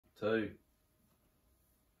2.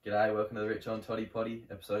 G'day, welcome to the Richo Toddy Poddy,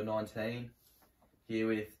 episode 19. Here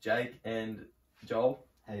with Jake and Joel.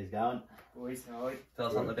 How's it going? Boys, how are you? Tell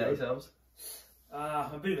us something about yourselves.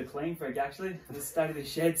 I'm a bit of a clean freak actually. The state of the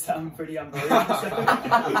shed's pretty unbelievable.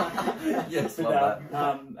 Yes, but, love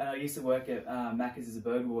that. and I used to work at Macca's as a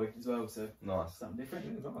burger boy as well, so Nice. something different.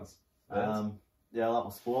 Yeah, nice. Yeah, I like my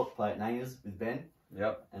sport. Play at Nangas with Ben,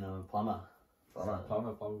 Yep. and I'm a plumber. Plumber.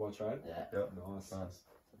 Plumber by trade. Yeah. Yep. Nice. Nice.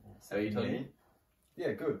 So How are you, Toddy?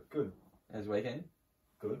 Yeah, good. How's your weekend?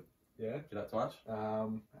 Good. Yeah. Get up too much?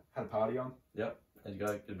 Had a party on. Yep. How'd you go?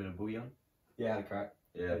 Get a bit of boogie on? Yeah, had a crack.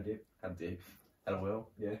 Yeah. Had a dip. Had a dip. Had a whirl.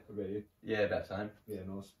 Yeah, what about you? Yeah, about the same. Yeah,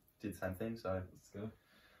 nice. Did the same thing, so Let's go.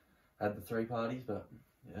 had the 3 parties, but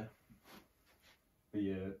yeah. But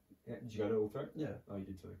yeah, did you go to all 3? Yeah. Oh, you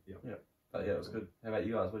did too. Yeah. But yeah, it was good. How about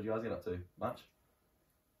you guys? What did you guys get up to? Much?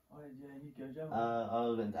 Oh, yeah, you go, Joe.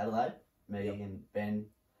 I went to Adelaide. Me Yep. and Ben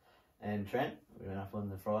and Trent. We went up on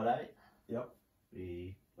the Friday. Yep.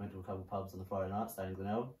 We went to a couple of pubs on the Friday night, stayed in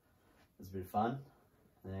Glenelg. It was a bit of fun.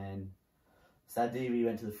 And then Saturday we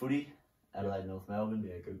went to the footy, Adelaide, North Melbourne.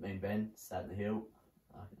 Yeah, good. Me and Ben sat in the hill,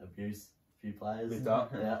 abused a few players. Lift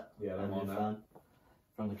up. Yeah. Yeah, I Had a don't bit mind of that. fun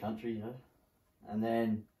from the country, you know. And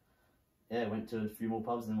then, yeah, went to a few more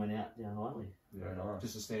pubs and then went out down Highway. Yeah, Very nice.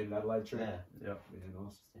 Just a standard Adelaide trip. Yeah, Yep. Yeah,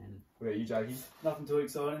 nice. standard. What about you, Jakey? Nothing too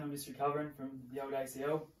exciting. I'm just recovering from the old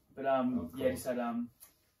ACL. But Of yeah, course. just had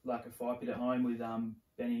like a fire pit at home with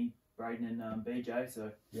Benny, Braden, and BJ.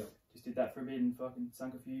 So Yep. just did that for a bit and fucking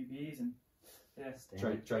sunk a few beers and yeah.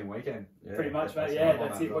 Standard. Train weekend. Yeah, Pretty much, mate. that's Yeah, right.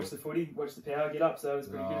 that's it. Watch the footy, watch the power get up. So it was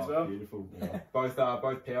pretty good as well. Beautiful. Yeah. Both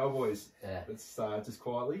power boys. Yeah. Let's just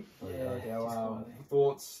quietly. Yeah. How, just quietly.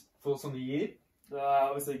 thoughts on the year?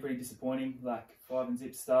 Obviously pretty disappointing, like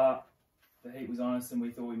 5-0 start. The heat was on us and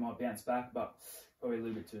we thought we might bounce back, but probably a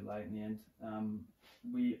little bit too late in the end.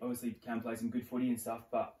 We obviously can play some good footy and stuff,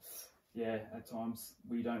 but yeah, at times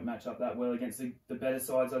we don't match up that well against the better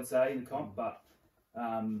sides, I'd say, in the comp, but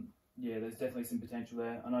yeah, there's definitely some potential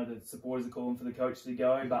there. I know the supporters are calling for the coach to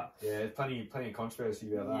go, but Yeah, plenty of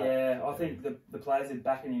controversy about that. yeah, I think the players are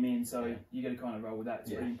backing him in, so you got to kind of roll with that. It's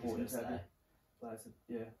Yeah, pretty He's important to gonna have the stay. players.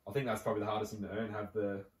 Yeah, I think that's probably the hardest thing to earn. Have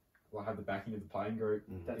the backing of the playing group.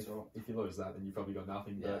 that's right. If you lose that, then you've probably got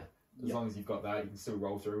nothing. Yeah. But as Yep. long as you've got that, you can still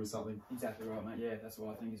roll through with something. Exactly right, mate. Yeah, that's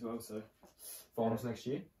what I think as well. So Finals next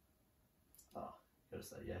year. Gotta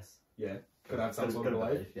say yes. Yeah, could have some sort of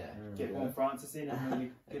Gotta belief. Yeah. get Yeah. Warren Francis in and we'll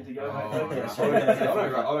be good to go. Oh, hopefully. yeah.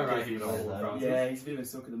 I don't rate him at all. Yeah. Francis. Yeah, he's a bit of a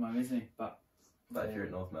sook at the moment, isn't he? But But if you're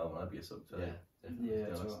at North Melbourne, I'd be a sub too. Yeah, definitely. yeah, to be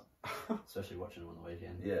that's honest. right. Especially watching him on the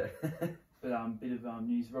weekend. Yeah. But bit of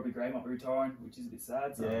news: Robbie Gray might be retiring, which is a bit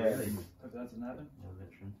sad. So Yeah. Really? hope that doesn't happen. Yeah,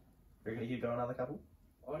 veteran. Reckon he'd go another couple?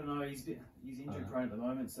 I don't know. He's injury prone at the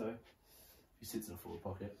moment, so He sits in a forward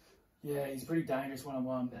pocket. yeah, he's pretty dangerous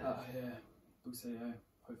one-on-one. Yeah. But yeah, we'll see.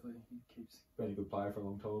 Hopefully he keeps. Been a good player for a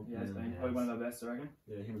long time. Yeah, he's been yeah, probably one of our best, I reckon.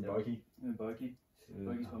 Yeah, him and Yeah. Boki. Him and Boki.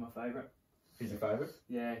 Boki's probably my favourite. He's your favourite.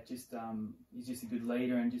 Yeah, just he's just a good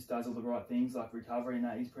leader and just does all the right things like recovery and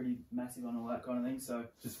that. He's pretty massive on all that kind of thing. So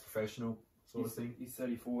Just professional sort of thing. he's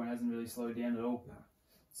 34 and hasn't really slowed down at all. No.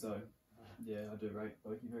 So yeah, I do rate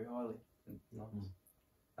Boki very highly.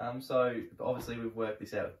 So obviously we've worked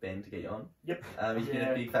this out with Ben to get you on. Yep. He's been Yeah.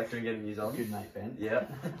 a big factor in getting you on. Good mate, Ben. Yeah.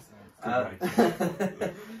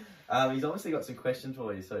 He's obviously got some questions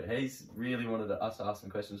for you, so he's really wanted us to ask some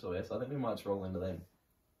questions for you, so I think we might just roll into them.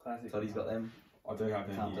 Classic. Toddy's got them. I do have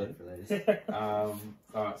them Can't here. wait for these.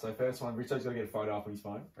 Alright, so first one, Richo's got to get a photo up on his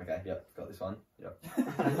phone. Okay, yep, got this one.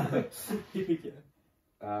 Yep.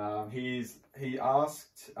 He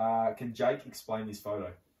asked, can Jake explain this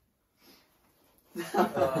photo?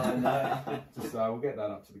 Oh no. Just we'll get that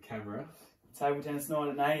up to the camera. Table tennis night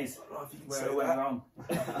at Nays. I don't know if you can Where see it went that. wrong.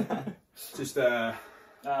 Just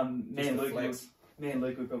Me and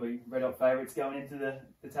Luke were probably red hot favourites going into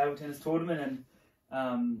the table tennis tournament,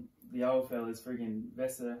 and the old fellas, friggin'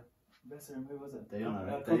 Vessa and who was it? Dion,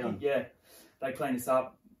 I think. Cookie, Dion. yeah, they cleaned us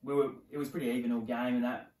up. It was pretty even all game and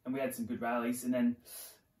that, and we had some good rallies, and then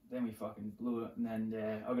we fucking blew it, and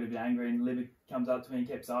then I got a bit angry, and Libby comes up to me and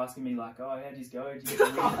kept asking me like, "Oh, how'd you go? Did you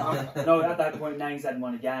get the win?" And at that point, Nangs hadn't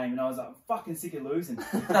won a game, and I was like, "I'm fucking sick of losing."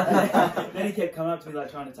 Then he kept coming up to me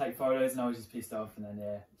like trying to take photos, and I was just pissed off, and then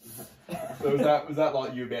yeah. So was that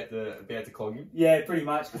like you about to clog him? Yeah, pretty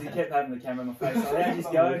much, because he kept having the camera in my face. Like, how'd you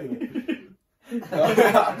go?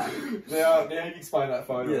 now you can explain that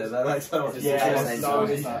photo. Yeah, that makes sense. Yeah, Just so I was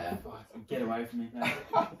the same just size, like, yeah. "Fuck, get away from me, man."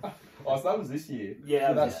 Oh, so that was this year. Yeah,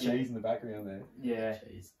 So that that's was this year. cheese in the background there. Yeah,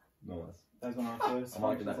 Jeez. Nice. that was one of our first. I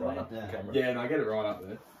might get that right up Yeah. the camera. Yeah, no, get it right up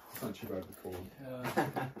there. Just don't trip over the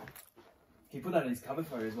cord. He put that in his cover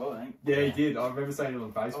photo as well, I think. Yeah, he did. I remember saying it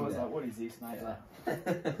on I was Facebook. like, what is this, mate?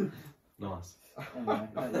 Like, Nice. anyway,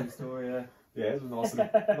 that little story, yeah. Yeah, it was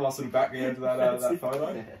a nice little background to that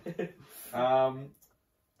photo.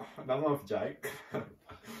 Another one for Jake.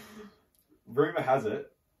 Rumour has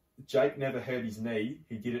it, Jake never hurt his knee.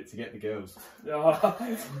 He did it to get the girls. Oh,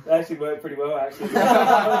 that actually worked pretty well, actually.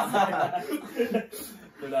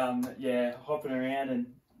 But yeah, hopping around and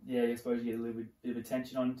yeah, I suppose you get a little bit of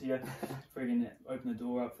attention onto you. Friggin' open the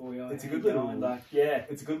door up for you. It's a good little, yeah.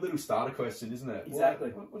 It's a good little starter question, isn't it? Exactly.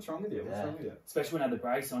 What's wrong with you? What's wrong with you? Especially when I had the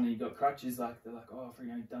brace on and you got crutches, like they're like, oh,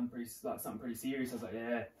 friggin', you've done something pretty serious. I was like,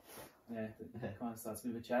 yeah. It kind of starts a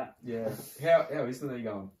bit of a chat. Yeah. How is the knee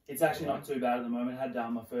going? It's actually not too bad at the moment. I had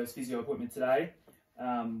my first physio appointment today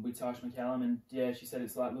with Tash McCallum, and yeah, she said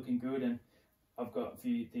it's like looking good, and I've got a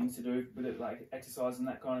few things to do with it, like exercise and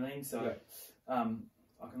that kind of thing. So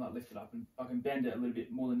I can like lift it up and I can bend it a little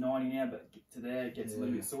bit more than 90 now, but get to there it gets a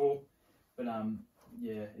little bit sore. But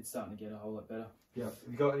yeah, it's starting to get a whole lot better. Yeah. Have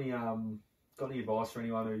you got any advice for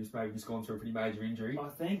anyone who's maybe just gone through a pretty major injury? I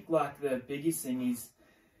think like the biggest thing is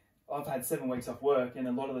I've had 7 weeks off work, and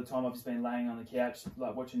a lot of the time I've just been laying on the couch,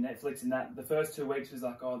 like watching Netflix, and that the first 2 weeks was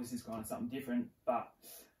like, oh, this is kind of something different. But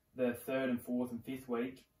the 3rd and 4th and 5th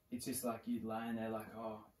week, it's just like you laying there like,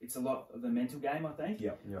 oh, it's a lot of the mental game, I think.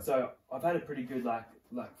 Yeah. So I've had a pretty good like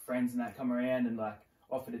friends and that come around and like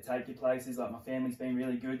offer to take you places. Like my family's been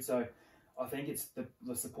really good. So I think it's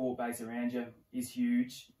the support base around you is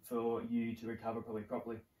huge for you to recover probably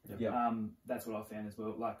properly. Yeah. That's what I found as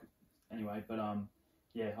well. Like anyway, but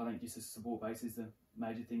yeah, I think just the support base is the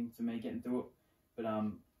major thing for me getting through it. But I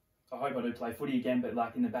hope I do play footy again, but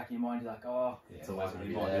like in the back of your mind, you're like, oh, It's always going to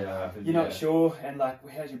be might there. you're not sure, and like,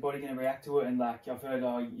 how's your body going to react to it? And like, I've heard,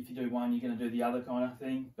 oh, if you do one, you're going to do the other kind of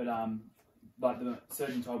thing. But like the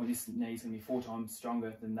surgeon told me, this knee is going to be 4 times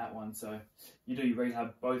stronger than that one. So you do your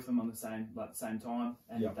rehab, both of them on the same time,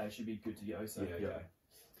 and they should be good to go. So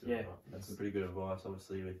yeah, that's some pretty good advice.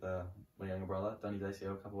 Obviously, with my younger brother, done his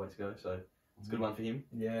ACL a couple of weeks ago, so it's a good one for him.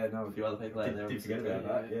 Yeah, no, A few other people out there. Did forget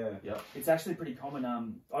about that. Yeah. It's actually pretty common.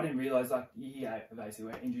 I didn't realise like you hear of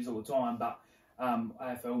ACL injuries all the time, but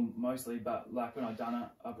AFL mostly. But like when I done it,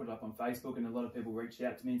 I put it up on Facebook, and a lot of people reached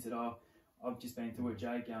out to me and said, "Oh, I've just been through it,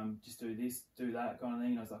 Jake. Just do this, do that kind of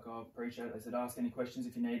thing." And I was like, "Oh, appreciate it." They said, "Ask any questions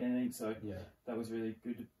if you need anything." So that was really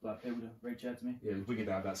good, like people to reach out to me. Yeah, we get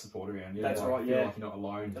to have that support around. Yeah, That's like, right. feel Yeah, like you're not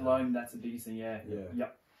alone. Alone, that's the biggest thing. Yeah. Yeah.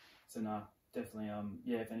 Yep. So nah, definitely.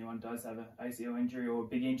 Yeah, if anyone does have an ACL injury or a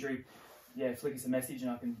big injury, yeah, flick us a message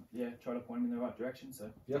and I can try to point them in the right direction. So.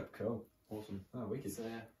 Yep. Cool. Awesome. Oh, wicked. So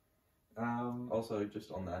yeah. Also,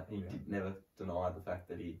 just on that, he did never deny the fact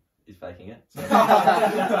that he is faking it. So. No,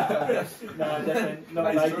 definitely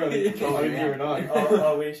not faking it.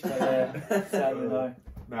 I wish, but yeah, sadly no.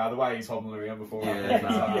 No, the way he's hobbling around before.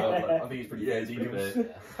 Yeah, I think it's pretty it's easy. pretty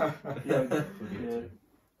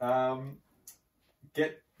fair.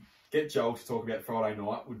 Get Joel to talk about Friday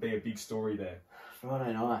night would be a big story there.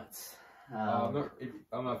 Friday nights. I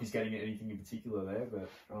don't know if he's getting at anything in particular there, but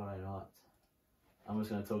Friday nights. I'm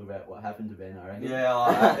just going to talk about what happened to Ben, I reckon.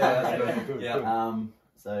 That's good. Yeah.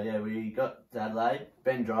 So yeah, we got to Adelaide.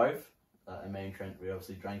 Ben drove, and me and Trent, we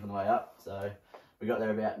obviously drank on the way up. So we got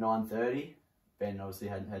there about 9:30. Ben obviously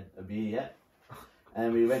hadn't had a beer yet,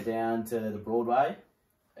 and we went down to the Broadway,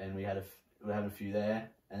 and we were having a few there,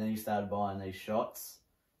 and then he started buying these shots,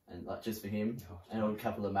 and like just for him, and a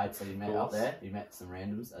couple of mates that he met up there. He met some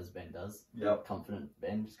randoms, as Ben does. Yep. Confident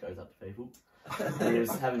Ben just goes up to people. And he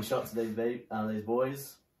was having shots with these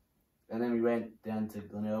boys, and then we went down to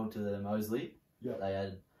Glenelg to the Moseley. Yeah. They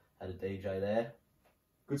had a DJ there.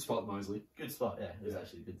 good spot, Moseley. Good spot, yeah. It was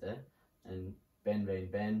actually good there. And Ben being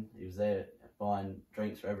Ben, he was there buying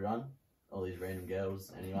drinks for everyone. All these random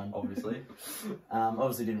girls, anyone. Obviously.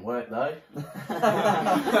 Obviously didn't work though.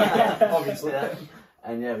 Obviously.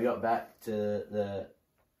 And yeah, we got back to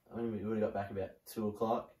we would have got back about 2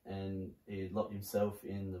 o'clock, and he locked himself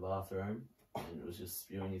in the bathroom, and it was just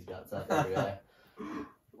spewing his guts up everywhere.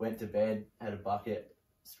 Went to bed, had a bucket,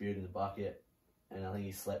 spewed in the bucket, and I think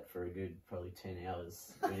he slept for a good probably 10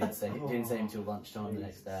 hours. We didn't see him till lunchtime the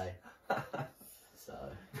next day. So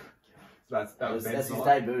that's his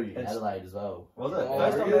debut in Adelaide as well. Was it? Oh,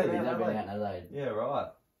 First time really? ever He'd in never been Adelaide? out in Adelaide. Yeah,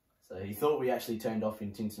 right. So he thought we actually turned off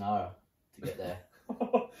in Tintinara to get there.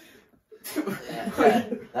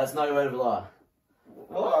 That's no word of a lie.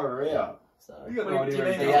 Oh, real. So You got no idea do you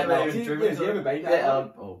where mean he's he from. had Have you ever been yeah,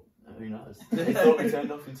 there? who knows? He thought we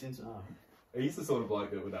turned off in Tintinara. He's the sort of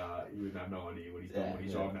bloke that would you would have no idea what he's doing when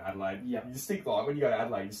he's driving to Adelaide. Yeah. You just stick like when you go to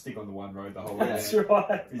Adelaide, you just stick on the one road the whole way. That's there.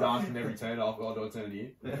 right. He's asking every turn off. Oh, do I turn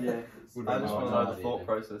here? Yeah. Would I be just nice. want to no know the idea, thought man.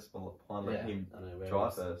 process behind letting him I know where drive it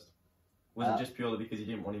was. first. Was it just purely because you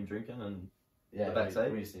didn't want him drinking and Yeah, the back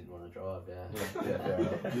seat? we just didn't want to drive, Yeah,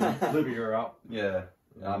 fair enough. Living her up. Yeah.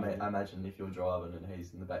 I imagine if you're driving and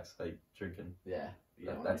he's in the back seat drinking, Yeah.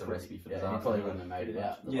 that's a recipe for Yeah, he disaster. probably wouldn't have made it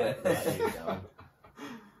out. Yeah. The way he was going.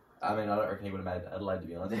 I mean, I don't reckon he would have made Adelaide, to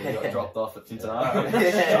be honest. He got dropped off at Cincinnati.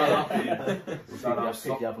 Shut up.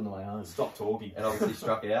 Pick you up on the way home. Stop talking. And obviously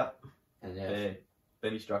struck out. And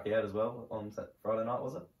Benny struck out as well on Friday night,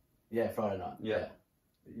 was it? yeah, Friday night. Yeah.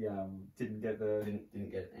 He didn't get the.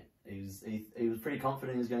 Didn't get it. He was pretty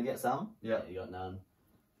confident he was going to get some. Yeah. He got none.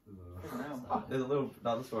 There's a little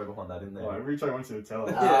another story behind that, isn't there? Like, Richo wanted to tell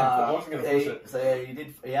it. Yeah, I wasn't going to push it. So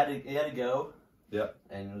yeah, he had a girl. Yep.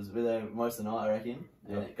 And was with her most of the night, I reckon.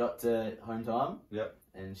 And Yep. it got to home time. Yep.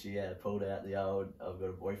 And she pulled out the old "I've got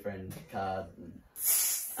a boyfriend" card. And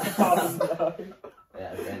Oh, no.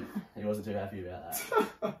 yeah, and he wasn't too happy about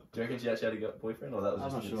that. Do you reckon she actually had a girlfriend, or that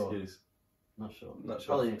was I'm just not an sure. excuse? Not sure. Not sure.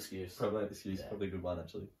 Probably an excuse. Probably an excuse. Yeah. Probably a good one,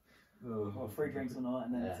 actually. Well, free drinks all night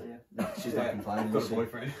and then it's She's Yeah, not complaining. Got a is she?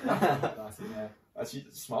 boyfriend. classic, yeah. That's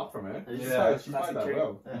smart from her. Yeah. She Classic played that trick.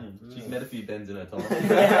 well. Yeah. She's met a few bends in her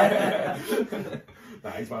time. Nah,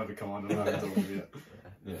 he's one of a kind. I know what I'm talking about.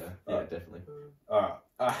 Yeah, definitely.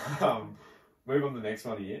 Alright. Move on to the next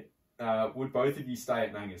one here. Would both of you stay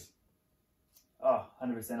at Nangas? Oh,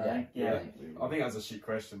 100%, I think. Yeah. I think that's a shit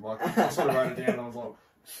question. Like, I sort of wrote it down and I was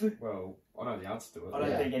like, well, I know the answer to it. I don't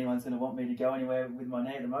Yeah. think anyone's going to want me to go anywhere with my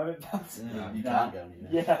knee at the moment. But You No. can't go anywhere.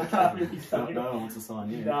 yeah, I can't really go No anywhere. one wants to sign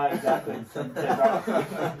you. No, exactly. Yeah,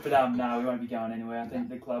 right. But no, we won't be going anywhere. I think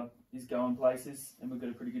the club is going places, and we've got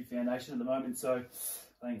a pretty good foundation at the moment. So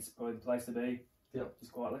I think it's probably the place to be. Yep.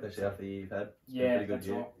 Just quietly. Especially after the year you've had. Yeah, pretty good that's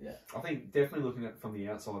year. right. I think definitely looking at it from the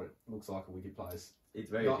outside, it looks like a wicked place. It's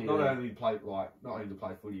very Not appealing. only to play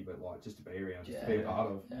footy, but like just to be around, just to be a Yeah. part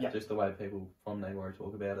of. Yeah. Just the way people from Nangwarry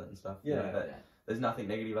talk about it and stuff. Yeah. You know, that- Yeah. There's nothing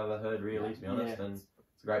negative I've ever heard, really, to be honest. Yeah. And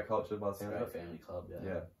it's a great culture by the It's a sound great of it. family club. Yeah.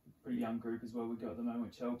 Yeah. Pretty young group as well we've got at the moment,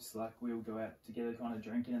 which helps. Like, we all go out together kind of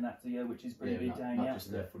drinking and that together, which is pretty big to hang not out.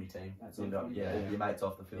 just the footy team. That's You all know, footy. yeah, your mates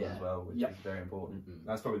off the field Yeah. as well, which Yep. is very important.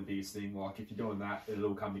 That's probably the biggest thing. Like if you're doing that, it'll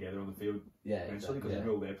all come together on the field Yeah, eventually exactly. because Yeah.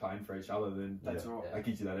 you're all there playing for each other. Then That's right. Yeah. that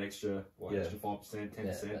gives you that extra, Yeah. extra 5%,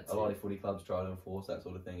 10%. that's A lot of footy clubs try to enforce that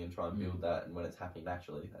sort of thing and try and build that, and when it's happening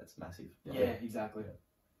naturally, that's massive. Yeah, exactly.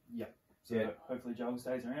 Yeah. Yep. So Yeah. hopefully Joel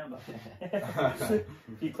stays around. But a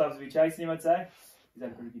few clubs will be chasing him, I'd say. He's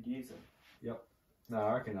had a pretty good year, so. No,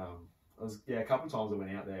 I reckon. A couple of times I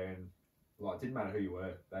went out there and like it didn't matter who you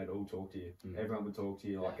were, they'd all talk to you. Everyone would talk to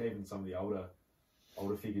you. Like even some of the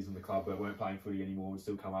older figures in the club that weren't playing footy anymore would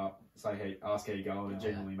still come up, say hey, ask how you're going, and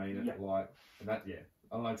genuinely mean it. Yeah. Like and that,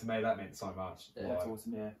 I don't know. To me, that meant so much. Yeah, That's Like,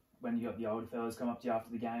 awesome, yeah. When you got the older fellas come up to you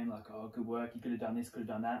after the game, like, oh, good work, you could have done this, could have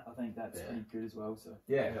done that. I think that's pretty good as well. So.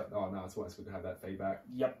 yeah. Oh no, it's always good to have that feedback.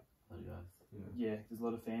 Yep. There you go. Yeah, there's a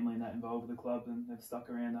lot of family and that involved with the club, and they've stuck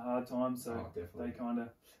around the hard times, so Oh, definitely. they kind of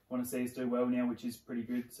want to see us do well now, which is pretty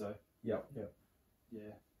good. So. Yep. Yeah.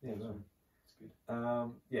 Yeah. No. It's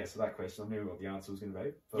good. So that question, I knew what the answer was going to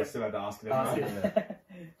be, but I Yep. still had to ask it Ask anyway.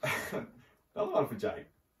 it. Another one for Jake.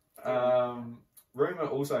 Rumour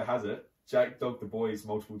also has it Jake dogged the boys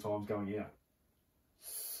multiple times going out.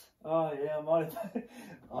 Oh yeah, I might have.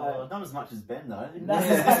 Oh, not as much as Ben though. No.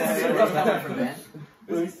 It's coming from Ben.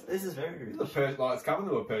 This This is very rude. it's coming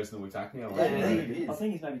to a personal attack now. Yeah, Like, it is. I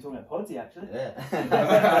think he's maybe talking about Podsy actually. Yeah.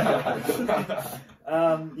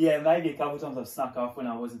 Yeah, maybe a couple of times I've snuck off when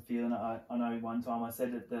I wasn't feeling it. I know one time I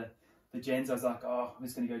said at the gents, I was like, oh, I'm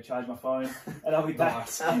just going to go charge my phone and I'll be back.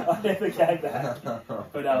 Nice. I never came back.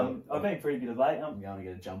 But I've been pretty good of late. I'm going to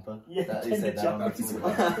get a jumper. Yeah, He said that on the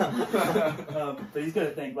jumper. tour. But he's got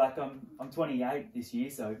to think, like, I'm 28 this year,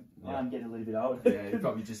 so I'm getting a little bit older. Yeah, you're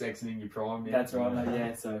probably just exiting your prime now. That's right, mate,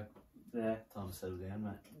 yeah, so, yeah. Time to settle down,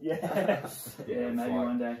 mate. Yeah, Yeah, maybe like-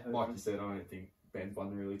 one day. Like hopefully. you said, I don't think Ben's one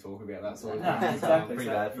to really talk about that sort of No, thing. exactly.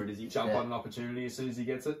 Pretty bad for it, is he? Jump on an opportunity as soon as he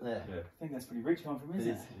gets it. Yeah. I think that's pretty rich coming from It him, is.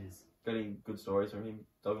 isn't it? It is. Got any good stories from him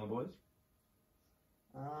dogging the boys?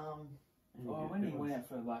 When he went out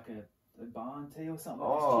for like a barn tea or something.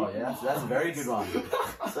 Oh, with his yeah, chick. that's a very good one.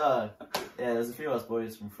 So, yeah, there's a few of us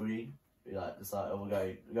boys from footy. We like decided, we'll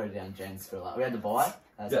go down Jen's for like, we had to buy,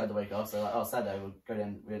 had the week off, so like, Saturday we'll go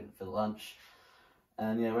down, we went for lunch.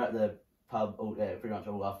 And yeah, we're at the pub pretty much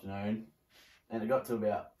all afternoon. And it got to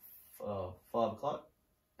about 5 o'clock,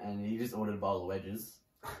 and he just ordered a bowl of wedges.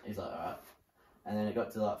 He's like, alright. And then it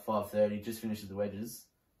got to like 5:30, just finishes the wedges,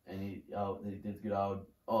 and he did the good old,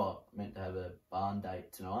 meant to have a barn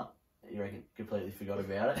date tonight. He reckon completely forgot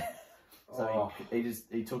about it. So Oh.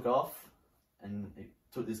 he took off and he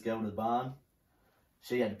took this girl to the barn.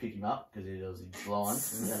 She had to pick him up because he was blind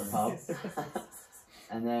at the pub.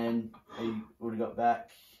 And then he would have got back,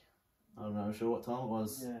 I don't know, I'm sure what time it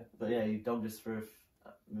was. Yeah. But yeah, he dogged us for a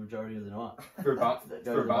majority of the night. For a bar, Go to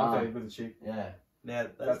for a the bar barn. feed with a chick. Yeah. Now,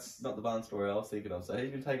 that's not the barn story I was thinking of. So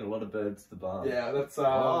he's been taking a lot of birds to the barn. Yeah, that's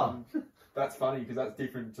Oh. that's funny because that's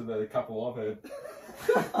different to the couple I've heard.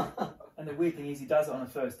 And the weird thing is, he does it on a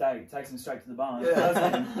first date. Takes him straight to the barn.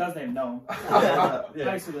 Yeah. Doesn't even know him. Yeah.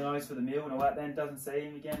 Pays for the nose for the meal and all that. Then doesn't see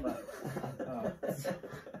him again. Like, oh.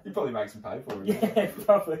 He probably makes him pay for it. Yeah,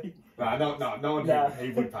 probably. No one. No.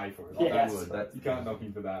 He would pay for it. Yeah. Like, He would. That's, you can't knock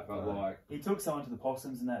him for that. But like, He took someone to the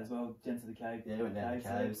possums and that as well. Gents of the cave. Yeah, he went down the Caves,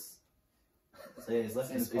 caves. So yeah, he's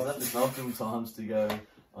left us multiple times to go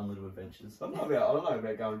on little adventures. I don't know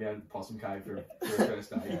about going down Possum Cave for a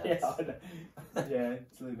first date. Yeah, I know. Yeah,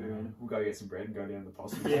 it's a little bit random. We'll go get some bread and go down the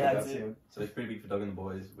Possum. Yeah, that's it. him. so he's pretty big for dogging the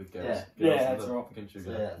boys with girls. Yeah. Yeah, Girls that's that right. So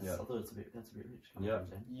contribute. yeah, Yeah. I thought that's a bit rich. Yeah.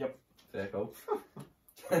 Yep. Fair call.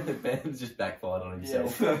 Ben's just backfired on Yeah.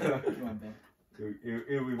 himself. Come on, Ben.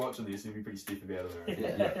 He'll be watching this. He'll be pretty stiff about it. I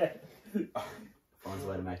reckon. Yeah. Finds a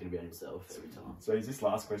way to make it about himself every time. So this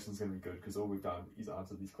last question is going to be good because all we've done is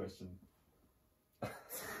answer this question.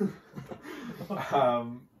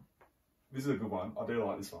 This is a good one. I do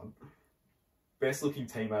like this one. Best looking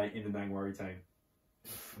teammate in the Nangwarry team.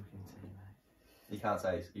 You can't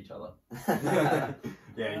say each other.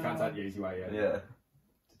 Yeah, you can't take the easy way out. Yeah.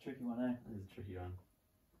 It's a tricky one, eh? It's a tricky one.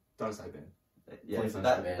 Don't say Ben. Yeah, Please so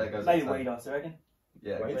don't that say goes Maybe without saying. Weedos, I reckon.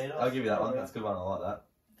 Yeah, Weedos? I'll give you that one. Yeah. That's a good one. I like that.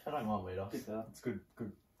 I don't mind Weedos. Good fella. It's good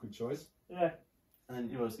choice. Yeah. And then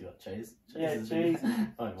you've also got cheese. Yeah, is- cheese. I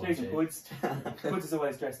don't mind Cheese and puds. Puds is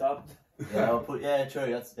always dressed up. Yeah, I'll put. Yeah,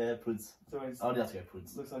 true. That's puds. It's always I'll just go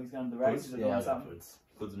puds. looks like he's going to the races or Yeah, doing I'll go something. puds.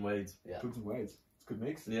 Puds and weeds. Yeah. Puds and weeds. It's a good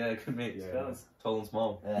mix. Yeah, good mix. Yeah. Fellas. Tall and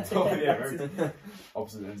small. Yeah. Oh, yeah, That's very it.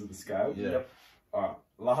 opposite ends of the scale. Yeah. Yep. Alright,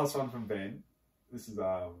 last one from Ben. This is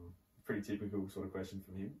pretty typical sort of question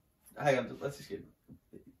from him. Hang on, let's just get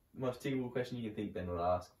the most typical question you can think Ben would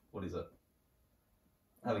ask. What is it?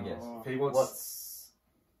 Have a guess. Oh. If he wants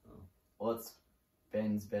What's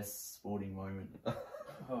Ben's best sporting moment?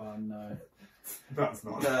 Oh no. No, it's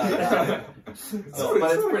not. No. Oh,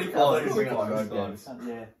 but it's pretty close. It's pretty close. Close.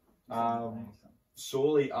 Close. Yeah.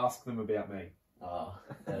 Surely ask them about me. Oh,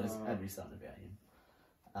 that'd be something about him.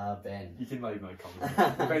 Ben. You can leave no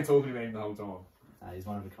comment. We've been talking about him the whole time. He's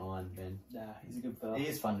one of a kind, Ben. Nah, he's a good fella. He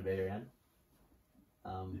is fun to be around.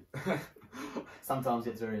 Sometimes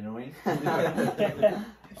gets very annoying.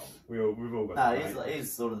 We've all got No, that.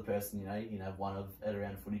 he's sort of the person, you can have one of at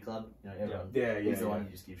around a footy club. Everyone. Yeah, He's the yeah. one you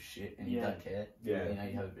just give shit and you Yeah. don't care. Yeah. You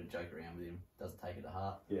have a bit of joke around with him. Doesn't take it to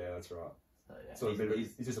heart. Yeah, that's right. So yeah. So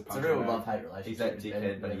He's he's just a It's a punch real man. love-hate relationship. He's that with dickhead,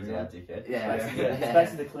 Ben but and he's everyone. our dickhead. Yeah. It's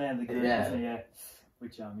basically the clan of the group, Yeah. isn't it? Yeah.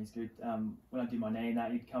 Which is good. When I did my knee and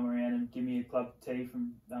that, he'd come around and give me a club tea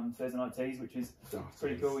from Thursday night teas, which is Oh,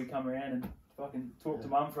 pretty jeez. cool. He'd come around and fucking talk to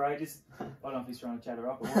mum for ages. I don't know if he's trying to chat her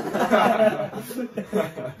up or what.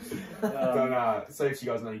 See if she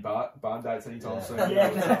goes on any barn dates anytime Yeah. soon. Yeah,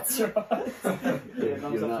 that's right. Yeah,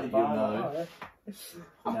 mum's You'll off to the know- bar. you'll know.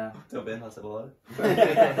 Oh, yeah. Nah. Tell Ben I said hello.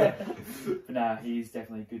 But nah, he's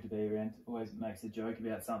definitely good to be around. Always makes a joke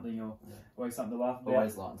about something or Yeah. always something to laugh about.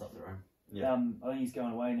 Always lightens up the room. Yeah. I think he's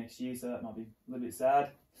going away next year, so that might be a little bit sad. I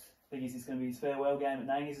think it's going to be his farewell game at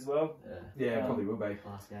Nangas as well. Yeah. Yeah, probably will be.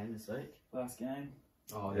 Last game this week. Last game.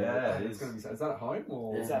 Oh Yeah, it it's is. going to be. Is that at home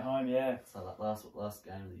or? It's at home, yeah. So like last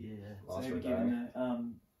game of the year. Yeah. So Last he'll be week, giving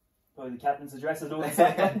the, probably the captain's address and all that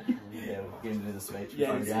stuff. Yeah, we'll get him to do the speech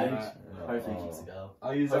Yeah, before the it's- game. yeah. Hopefully he kicks a goal.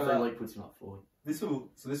 Are you Hopefully Luke puts him up forward. this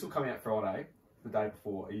will come out Friday, the day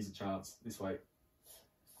before. Easy chance this week.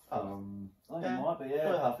 I think Yeah. it might be, Probably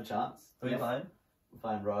yeah. half a chance. Who are you playing? We're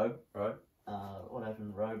playing Rogue. Rogue? What happened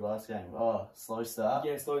in Rogue last game? Oh, slow start.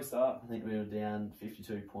 Yeah, slow start. I think we were down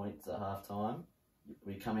 52 points at half time.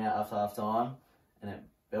 We come out after half time and it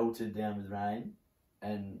belted down with rain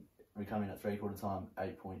and we come in at 3/4 time,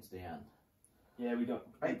 8 points down. Yeah, we got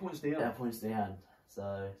 8 points down. 8 points down.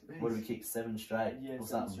 So what did we kick? 7 straight yeah, or 7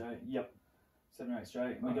 something? straight. Yep. 7 or 8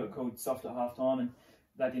 straight. And we Oh. got called soft at half time and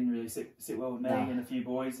that didn't really sit well with me Nah. and a few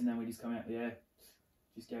boys, and then we just come out there,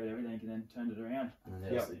 just gave it everything and then turned it around. And then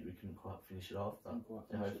obviously we couldn't quite finish it off. But Didn't quite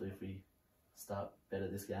so finish hopefully if we start better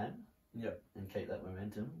this game Yep. and keep that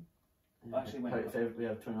momentum. And I actually went- if we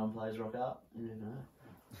have 21 players rock up, you never know.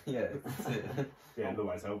 Yeah, that's it. Yeah,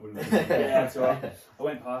 otherwise help, wouldn't it? Yeah, that's right. I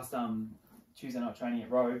went past Tuesday night training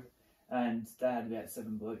at Rogue and they had about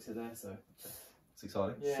 7 blokes there, so It's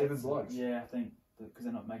exciting. yeah. 7 blokes? Yeah, I think because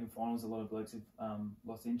they're not making finals. A lot of blokes have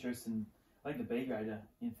lost interest, and I think the B grade are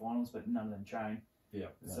in finals, but none of them train. Yeah.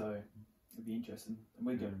 So it'd be interesting. And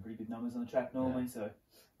we get pretty good numbers on the track normally, so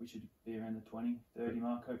we should be around the 20, 30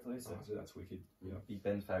 mark hopefully. So, So that's wicked. Yeah. Be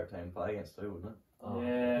Ben's favourite team to play against too, wouldn't it? Oh,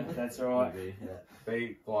 yeah, that's right. would be, yeah.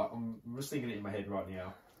 Be like I'm just thinking it in my head right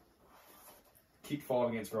now. Kicked 5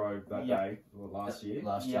 against Robe that Yep. day, or last year.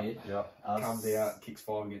 Last Yep. year. Yeah. Us- Comes out, kicks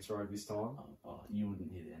 5 against Robe this time. Oh, you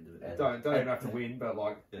wouldn't hear the end of it. Don't even have to win, but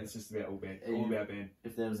like Yeah. it's just about all Ben. Yeah, All you- about Ben.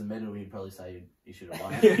 If there was a medal, he'd probably say you should have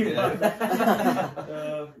won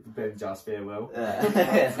Uh, Ben just farewell. Yeah.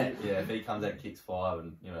 Yeah, if he comes out and kicks 5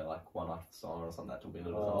 and, you know, like one after the sign or something, that will win it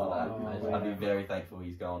or something Oh, like that. wow. I'd be very thankful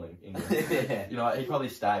he's going to England. Yeah. You know, he'd probably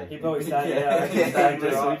stay. He'd probably stay, yeah. He'd stay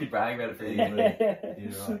just so we Right. could brag about it for Yeah. England.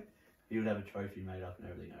 You're right. He would have a trophy made up and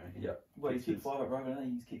everything, I reckon. Yeah. Well, he's kicked 5 at Rogan, I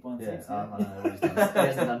think he's kicked 1 Yeah, since. I don't know what he's done. He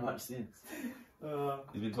hasn't done much since.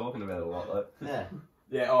 He's been talking about it a lot, though. Yeah.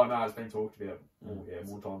 Yeah. Oh no, it's been talked about.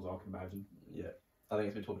 More times than I can imagine. Yeah. I think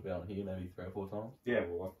it's been talked about on here maybe 3 or 4 times. Yeah.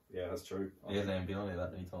 Well. Yeah, that's true. He hasn't even been on here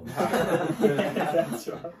that many times. That's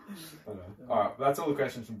right. I know. All right, that's all the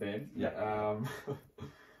questions from Ben. Yeah. Come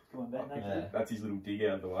on, Ben, thank Yeah. you. That's his little dig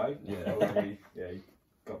out of the way. Yeah. He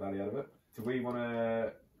got that out of it. Do we want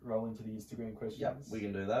to roll into the Instagram questions? Yep, we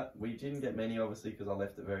can do that. We didn't get many, obviously, because I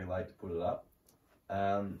left it very late to put it up.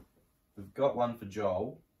 We've got one for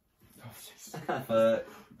Joel. Oh, jeez. For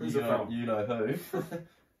Who's you it know, from? you know who.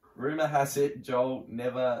 Rumour has it Joel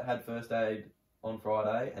never had first aid on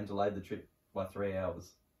Friday and delayed the trip by 3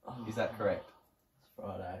 hours. Is that correct? It's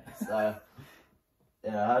Friday. So,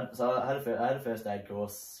 yeah, I had a first aid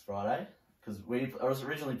course Friday because I was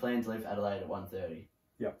originally planning to leave Adelaide at 1:30.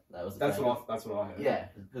 Yep. That was the That's plan. what I heard. Yeah,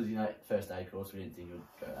 because first aid course we didn't think it would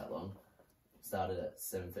go that long. Started at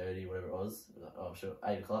 7:30, whatever it was. Oh, sure,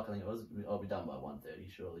 8 o'clock I think it was. I'll be done by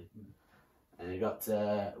 1:30 surely. And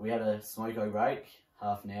we had a smoko break,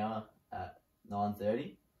 half an hour at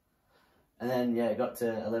 9:30, and then it got to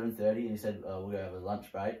 11:30 and he said we'll go have a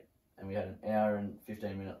lunch break, and we had an hour and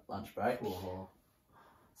 15-minute lunch break. Oh.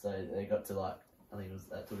 So they got to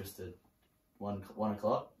that took us to 1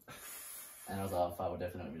 o'clock. And I was like, fuck, we'll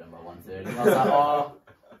definitely be done by 1:30. And I was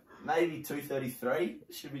like, maybe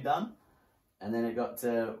 2:33 should be done. And then it got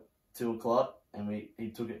to 2 o'clock, and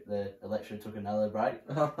the lecturer took another break,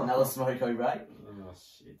 another smoko break. Oh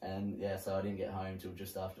shit. And so I didn't get home till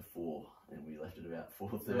just after 4, and we left at about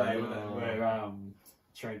 4:30. Were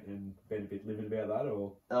Trent and Ben a bit livid about that,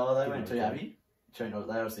 or? Oh, they Didn't weren't too work out. happy. Trent, they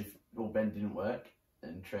obviously, Ben didn't work,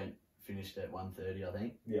 and Trent finished at 1:30, I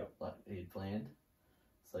think. Yeah. Like he had planned.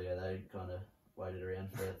 So they kind of waited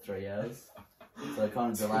around for 3 hours. So it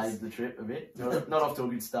kind of delayed the trip a bit. Not off to a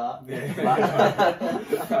good start. Yeah.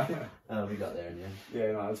 But we got there in the end.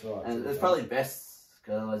 Yeah, no, that's right. And it's probably best,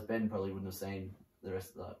 because otherwise Ben probably wouldn't have seen the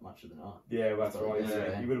rest of much of the night. Yeah, well, that's So, right. yeah.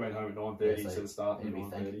 Yeah. You would have went home at 9:30 Yeah, so instead of starting He'd at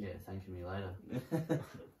be 9:30. thanking me later.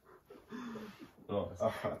 Nice.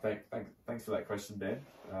 All right, thanks for that question, Ben.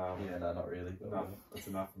 Yeah, no, not really. No, that's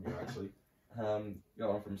enough from you actually.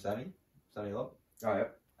 Got one from Sammy Lott. Oh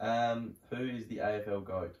yeah, Who is the AFL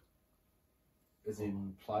GOAT? as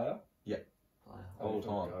in player. Player. All Oh,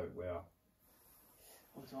 time. go, wow.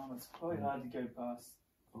 All the time, it's probably hard to go past.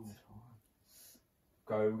 All time.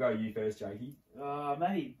 We'll go you first, Jakey.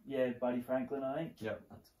 Maybe, Buddy Franklin, I think.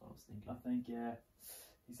 That's what I was thinking. I think,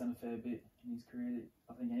 he's done a fair bit in his career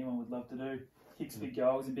that I think anyone would love to do. Kicks big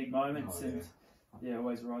goals in big moments Oh, and,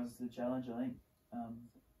 always rises to the challenge, I think.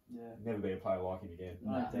 Never be a player like him again.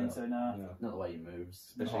 I don't think so, nah. Yeah. Not the way he moves.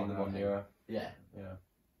 Especially in the no, modern era. Yeah. Yeah.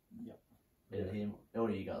 Yeah, him.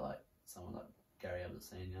 Or you got someone like Gary Ablett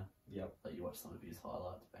Senior. Yep. Like you watch some of his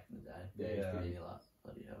highlights back in the day. Yeah. And you're like,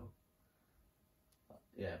 bloody hell.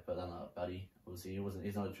 But then Buddy, obviously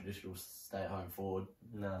he's not a traditional stay-at-home forward,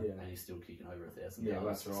 No. Yeah. and he's still kicking over 1,000 Yeah, yards.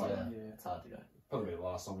 that's right. So Yeah. it's hard to go. Probably the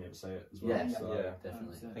last time we ever see it as well. Yeah, So, yeah.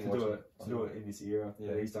 Definitely. So I think To do it in this era Yeah.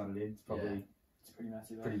 that he's done it in, it's probably it's pretty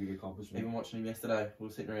massive. a pretty big accomplishment. Even watching him yesterday, we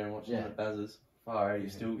were sitting around watching him Yeah. at Baz's. Far out,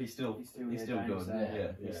 he's still He's still good. dangerous,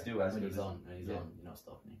 Yeah, he's Yeah. still as When good. he's as- on, Yeah. you're not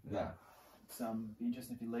stopping him. Nah. It's be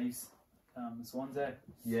interesting if he leaves the Swans there.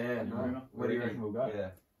 Yeah, no. no. Where do you reckon we'll go? Yeah.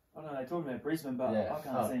 I don't know, they're talking about Brisbane, but Yeah. I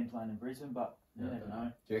can't see him playing in Brisbane, but you Yeah. never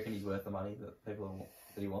know. Do you reckon he's worth the money that that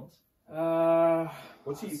he wants?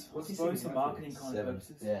 What's he I sitting suppose for at? marketing kind of 7.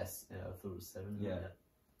 purposes. Yes, I thought it was 7. Yeah.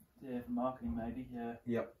 Yeah, for marketing maybe, yeah.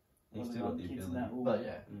 He's Other still got the kids ability. and that will-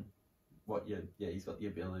 But yeah, He's got the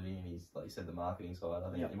ability, and he's like you said, the marketing side. I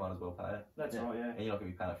think Yeah. you might as well pay it. That's Yeah. right, yeah. And you're not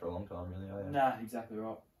going to be paying it for a long time, really, are you? Nah, exactly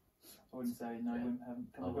right. I wouldn't say no, Yeah. we haven't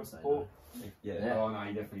I come would across say the ball. Yeah. Yeah. Oh no,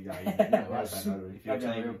 you definitely go. Yeah, Say no to him. If your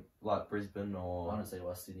Okay, team, real. like Brisbane I or don't see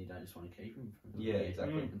why Sydney don't just want to keep him. From yeah,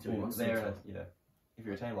 exactly. Until he Well, wants to. they're if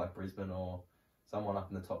you're a team like Brisbane or someone up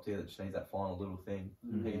in the top tier that just needs that final little thing,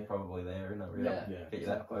 he's probably there, isn't it? Really, Yeah. get you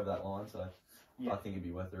that over that line. So I think it'd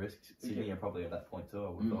be worth the risk. Sydney are probably at that point too. I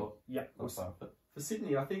would have thought. Yeah. Not far off it. For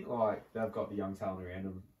Sydney, I think like they've got the young talent around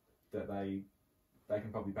them that they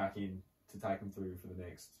can probably back in to take them through for the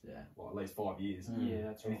next at least 5 years. Yeah,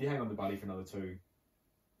 that's And right. if you hang on to Buddy for another 2-3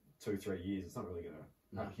 years, it's not really going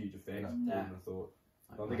to have a huge effect. No. I wouldn't have thought.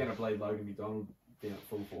 Like, they're going to bleed Logan McDonald down at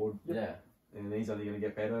full forward, Yeah. and he's only going to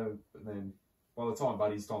get better. But then by the time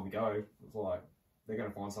Buddy's time to go, it's like they're going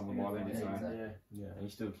to find someone by then. Yeah, So exactly. Yeah, and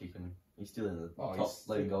he's still kicking. He's still in the Oh, top he's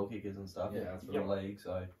leading still- goal kickers and stuff. Yeah, that's for the league.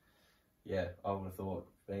 So yeah, I would have thought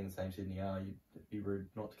being the same Sydney are, you'd be rude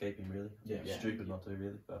not to keep him. Really, Yeah. stupid not to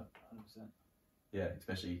really. But 100%. yeah,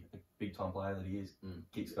 especially a big time player that he is,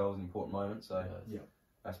 kicks goals in important moments. So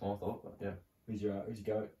that's my thought. But yeah, who's your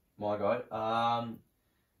goat? my guy.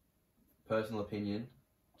 Personal opinion,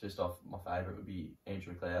 just off my favourite would be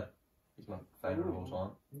Andrew McLeod. He's my favourite of all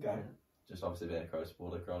time. Okay. Just obviously being a Crow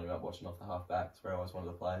supporter, growing up watching off the half backs where I always wanted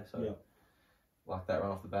to play. So like that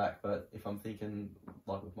run off the back. But if I'm thinking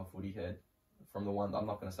like with my footy head, from the one I'm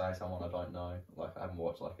not going to say someone I don't know. Like I haven't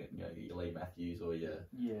watched like your Lee Matthews or your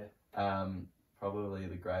probably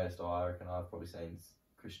the greatest I reckon I've probably seen is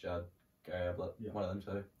Chris Judd, Gary Ablett. One of them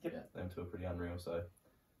two. Yep. Them two are pretty unreal. So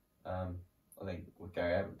I think what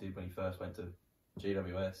Gary Ablett did when he first went to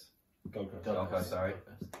GWS. Gold Coast. Gold Coast, sorry.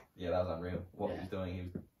 Yeah, that was unreal. What he was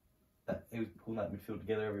doing, he was pulling that midfield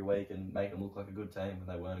together every week and making them look like a good team when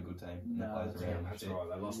they weren't a good team. And No, the players that's around them. That's right.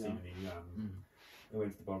 They lost him and they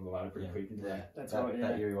went to the bottom of the ladder pretty quick, didn't they? That's that, right.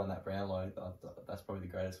 that year he won that Brownlow. That's probably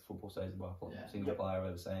the greatest football season by a single player I've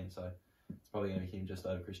ever seen. So it's probably going to be him just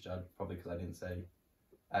over Chris Judd, probably because I didn't see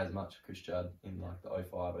as much Chris Judd in like the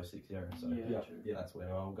 05, 06 era. So that's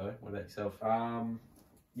where I'll go. What about yourself?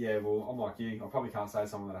 Yeah, well, I'm like you. I probably can't say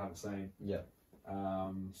someone that I haven't seen. Yeah.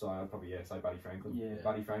 So I'd probably say Buddy Franklin. Yeah.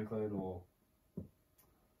 Buddy Franklin, or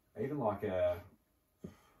even like a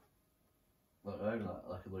Like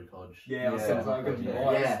a Luke Hodge. yeah. I was Yeah.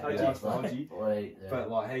 like, but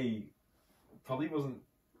like he probably wasn't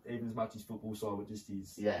even as much his football side, but just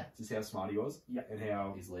his just how smart he was. Yeah. And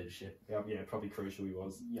how his leadership. probably crucial he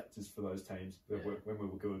was. Yeah. Just for those teams when we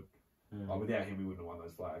were good. Mm. Like, without him, we wouldn't have won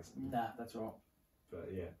those flags. Nah, that's right.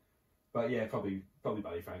 But yeah, probably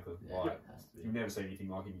Buddy Franklin. Yeah, Like, has to be. you've never seen anything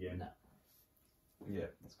like him again. No. Yeah,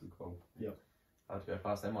 that's a good call. Yep. Hard to go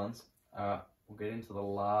past them ones. We'll get into the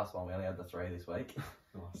last one. We only had the 3 this week.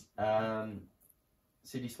 Nice.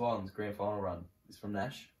 Sydney Swans grand final run is from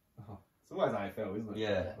Nash. It's always AFL, isn't it?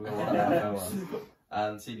 Yeah, we've got one AFL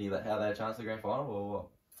one. Sydney, how they a chance at the grand final or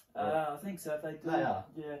what? I think so. If they do, They are.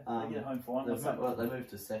 they get a home final. They moved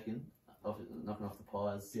to second, knocking off the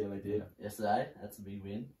Pies Yeah, they did. yesterday. That's a big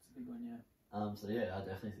win. It's a big one, yeah. So yeah, I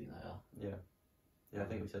definitely think they are. Yeah, I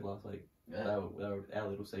think we said last week. Yeah. They were our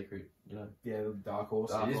little secret, Yeah, the dark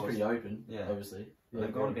horse. Dark It is horse. pretty open, Yeah. obviously.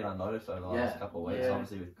 They've gone and been unnoticed over the last couple of weeks. Yeah.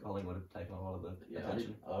 Obviously, with Collingwood have taken a lot of the Yeah,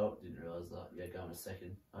 attention. I didn't realise that. Yeah, going to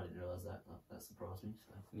second, I didn't realise that. That surprised me.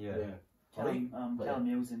 So. Yeah. Callum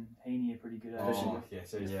Mills and Heaney are pretty good at it. Oh, yeah,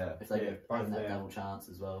 seriously. Yeah. If they get both that them. double chance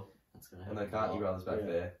as well, that's going to help. And the them a Cartney lot. brothers back Yeah.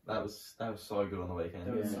 there. That was so good on the weekend.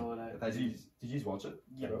 They were Yeah. solid. Eh? They Did you watch it?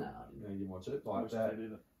 Yeah. Well, No, I didn't. No, you didn't watch it. I Like watched a that. bit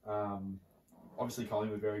of it. Obviously,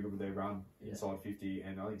 Collingwood were very good with their run Yeah. inside 50,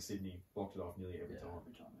 and I think Sydney blocked it off nearly every time.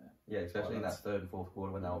 Every time, yeah. Yeah, especially in that that's- third and fourth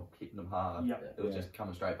quarter when they were hitting them hard. Yeah. It was Yeah. just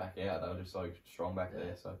coming straight back out. They were just so strong back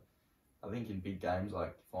there. So I think in big games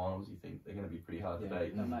like finals, you think they're going to be pretty hard to Yeah.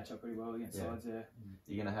 beat. They match up pretty well against Yeah. sides, yeah.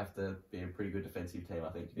 You're going to have to be a pretty good defensive team, I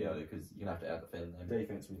think, to be able to, because you're going to have to out-defend them.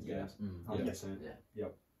 Defense wins Yeah. games. 100%. Yeah.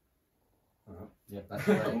 Yep. Alright. Yep, that's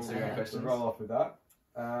the Instagram So questions. roll off with that.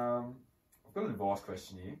 I've got an advice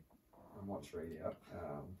question here. I might just read it out.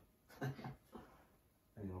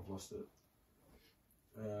 And I've lost it.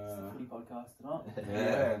 Footy podcast tonight.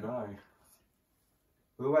 Yeah, no.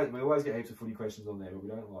 We always get heaps of footy questions on there, but we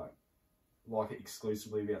don't like it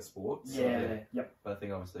exclusively about sports. Yeah, yep. But I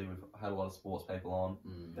think obviously we've had a lot of sports people on,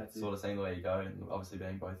 That's sort it. of seeing the way you go, and obviously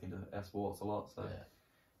being both into our sports a lot, so Yeah. it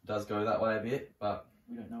does go that way a bit. But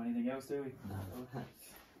We don't know anything else, do we?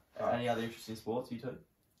 No. any other interesting sports you two?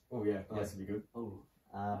 Oh yeah, that's be good. Oh.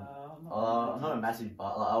 I'm I'm not a massive,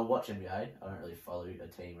 but like, I'll watch NBA. I don't really follow a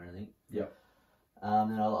team or anything. Yep.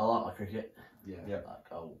 Then I like my cricket. Yeah. Yep.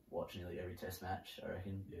 Like I'll watch nearly every Test match. I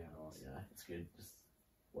reckon. Yeah, nice. You know, it's good. Just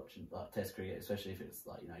watching like Test cricket, especially if it's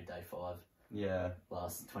like day 5, Yeah,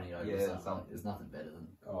 last 20 overs. Yeah, or something. some- Like, there's nothing better than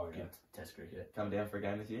Oh yeah. good Test cricket. coming down for a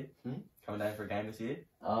game this year? Coming down for a game this year?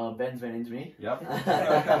 Ben's been into me. Yep.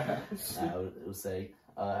 We'll see.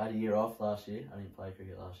 I had a year off last year. I didn't play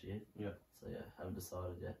cricket last year. Yeah. So yeah, haven't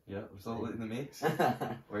decided yet. Yeah, we're still in the mix.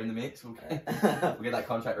 We're in the mix. We'll get that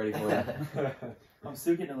contract ready for you. I'm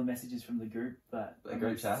still getting all the messages from the group, but The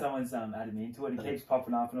group chat? someone's added me into it. It keeps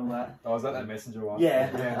popping up and all that. Oh, is that Messenger one? Yeah.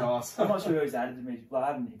 Yeah, nice. I'm not sure who's added me. Well, I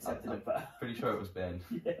haven't accepted it, but Pretty sure it was Ben.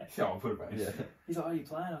 yeah. Yeah, I'll put it back. Yeah. He's like, "Oh, you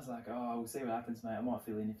playing?" I was like, "Oh, we'll see what happens, mate. I might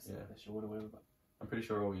fill in if Yeah. they're short or whatever." But I'm pretty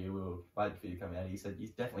sure all you were waiting for you to come out. He said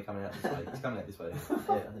he's definitely coming out this week. He's coming out this week.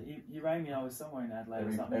 Yeah, I think you rang me. I was somewhere in Adelaide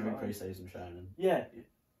or something. every like- pre-season training. Yeah.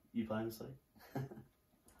 You playing this week?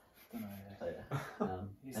 Don't know. So, yeah.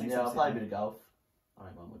 You And see yeah, I some play a sitting- bit of golf. I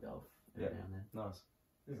don't mind my golf every Yeah. now and then. Nice.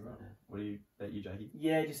 Isn't it? What do you bet you, Jakey?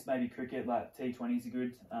 Yeah, just maybe cricket. Like T20s are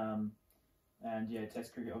good. And yeah,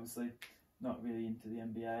 Test cricket obviously. Not really into the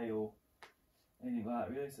NBA or anything like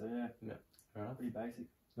that really. So yeah, Fair enough. pretty basic.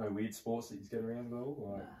 No weird sports that you get around at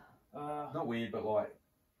all? Like, Nah. not weird, but like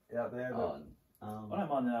out there. But Oh, I don't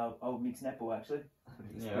mind the old mixed netball actually.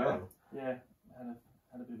 Yeah. Yeah,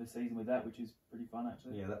 had a bit of a season with that, which is pretty fun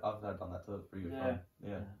actually. Yeah, I've done that too. It's pretty good Yeah. fun. Yeah.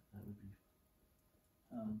 that would be.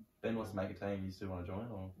 Ben wants to make a team. You still want to join,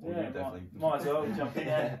 or Yeah, you definitely? might as well jump in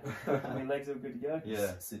there. My legs are good to go.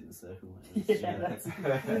 Yeah. Sit in the circle. Yeah, that's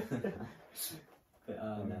but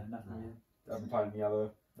no, nothing really. haven't played any other.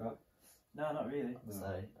 No, not really. No.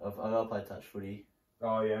 So I've got to play touch footy.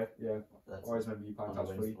 Oh yeah. That's Always remember you playing on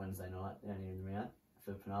touch a footy. Wednesday night down here in the Mount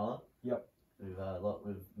for Penola. Yep. We've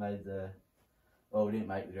made the. Well, we didn't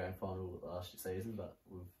make the grand final last season, but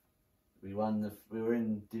we won we were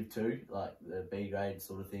in Div 2, like the B grade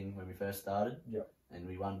sort of thing when we first started. Yep. And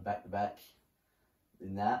we won back to back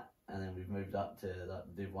in that, and then we've moved up to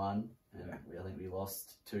like Div 1, and I think we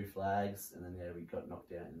lost 2 flags, and then we got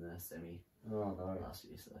knocked out in the semi Oh no. last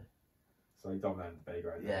year. So So you dominated the B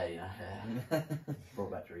grade. yeah,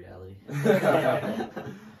 brought back to reality.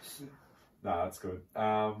 No, that's good.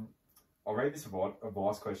 I'll read this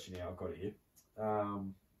advice questionnaire I've got here.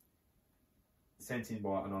 Sent in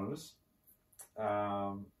by Anonymous.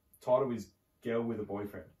 Title is Girl with a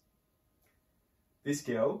Boyfriend. This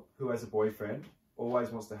girl, who has a boyfriend, always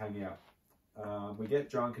wants to hang out. We get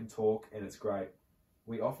drunk and talk, and it's great.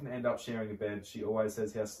 We often end up sharing a bed. She always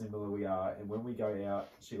says how similar we are, and when we go out,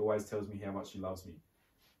 she always tells me how much she loves me.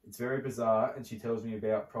 It's very bizarre, and she tells me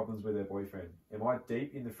about problems with her boyfriend. Am I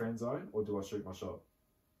deep in the friend zone, or do I shoot my shot?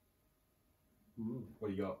 Ooh. What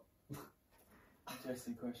do you got?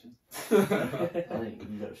 Interesting question. I think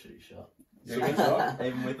you got to shoot your shot. Shoot your shot?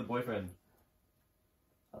 Even with the boyfriend.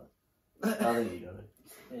 I think you got to.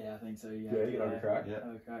 Yeah, I think so. Yeah, Yeah, you got to crack. Yeah.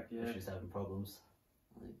 Have a crack. Yeah. If she's having problems,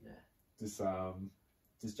 I think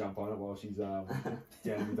Just jump on it while she's down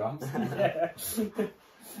in the dumps. Yeah.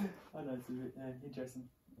 I know it's a bit interesting.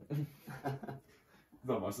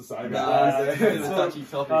 Not much to say No, about it's that. a bit of a touchy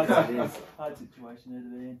Hard, topic. hard situation there to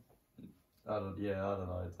be in. I don't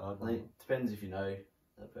know. It's hard. I think it depends if you know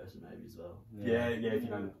that person maybe as well. Yeah, if you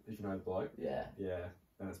know the bloke, Yeah.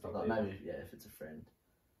 then it's probably Like maybe if it's a friend.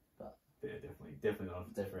 yeah, definitely not. If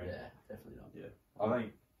it's a friend. Yeah, definitely not. I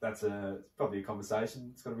think that's it's probably a conversation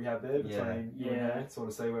that's got to be had there between you and her, sort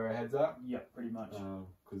of see where her head's at, Yep, pretty much.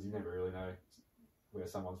 because you never really know where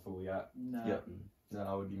someone's fully at. No. Yep. No,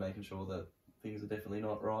 I would be making sure that things are definitely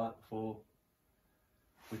not right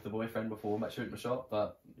with the boyfriend before shooting a shot.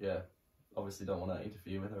 But yeah, obviously don't want to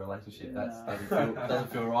interfere with a relationship. No. That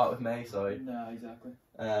doesn't feel right with me. So No, exactly.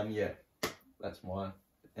 yeah, that's my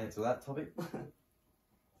answer to that topic.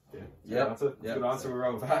 Yeah, that's a good answer. We're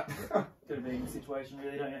all with that. Got to be in the situation,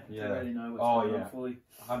 really, don't you? Yeah. To really know what's Oh, going yeah. on fully.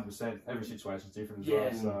 100%. Every situation's different as Yeah.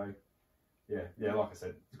 well. So yeah, like I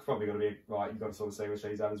said, it's probably got to be right. You've got to sort of see where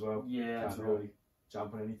she's at as well. Yeah, Can't that's right. really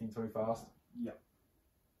jump on anything too fast. Yep.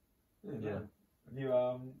 Yeah. Have you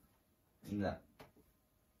Nah,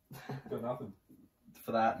 got nothing?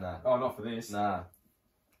 for that, nah. Oh, not for this. Nah.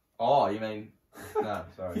 Oh, you mean? Nah,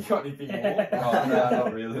 sorry. You got anything more? Oh, no,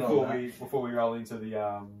 not really. Before we roll into the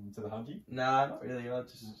hungy. Nah, not really. I'm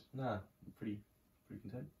pretty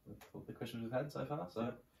content with all the questions we've had so far.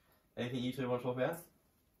 So, anything you two want to talk about?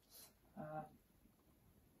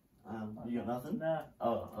 You got nothing? Nah.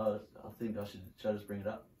 Oh, I think should I just bring it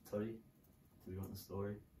up, Toddy? Do we want the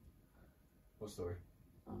story? What story?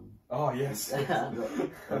 Um, Oh yes. I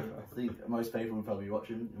think most people will probably be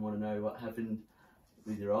watching and want to know what happened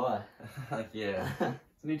with your eye. Yeah,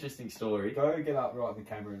 it's an interesting story. Go get up right in the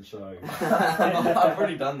camera and show. I've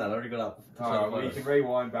already done that. I already got up. Alright, well, you can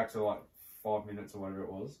rewind back to like 5 minutes or whatever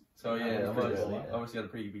it was. So yeah, That I've was pretty obviously, early, yeah. obviously got a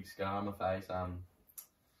pretty big scar on my face.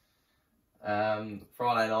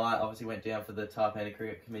 Friday night, obviously went down for the Tarpana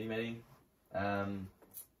Cricket Committee meeting.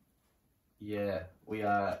 Yeah, we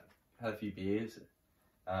had a few beers,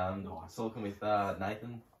 Nice. Talking with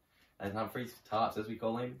Nathan Humphreys, Tarts as we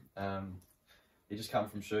call him. He just come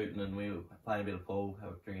from shooting and we were playing a bit of pool,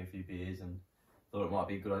 drinking a few beers, and thought it might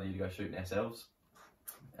be a good idea to go shooting ourselves.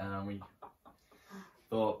 We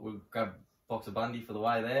thought we'd grab a box of Bundy for the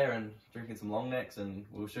way there and drinking some long necks, and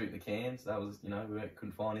we were shooting the cans. That was, we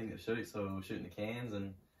couldn't find anything to shoot, so we were shooting the cans,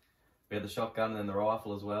 and we had the shotgun and then the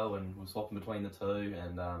rifle as well, and we were swapping between the two,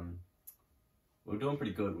 and we were doing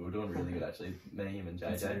pretty good. We were doing really good actually, me, him and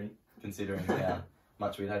JJ, considering how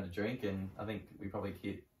much we'd had to drink, and I think we probably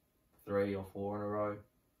hit 3 or 4 in a row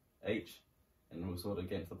each, and we were sort of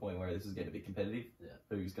getting to the point where this is getting a bit competitive. Yeah.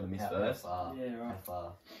 Who's going to miss first? How far? Yeah, right. How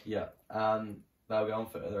far? Yeah. They were going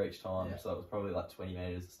further each time, Yeah. so it was probably like 20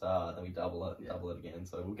 metres to start, then we double it again,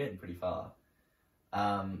 so we're getting pretty far.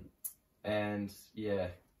 And yeah,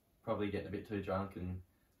 probably getting a bit too drunk and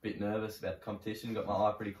a bit nervous about the competition. Got my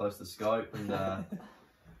eye pretty close to the scope and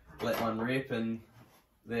let one rip, and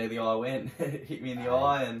there the eye went. It hit me in the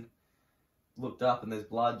eye and looked up, and there's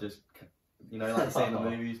blood just, like you see in the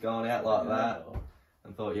movies going out like that.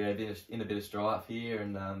 And thought, in a bit of strife here,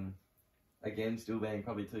 and again, still being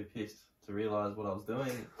probably too pissed to realise what I was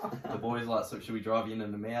doing. The boys like, so should we drive you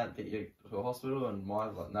in the mount, get you to a hospital? And mine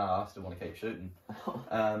was like, nah, I still want to keep shooting.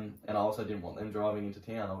 And I also didn't want them driving into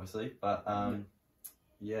town, obviously. But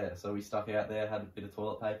so we stuck out there, had a bit of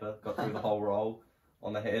toilet paper, got through the whole roll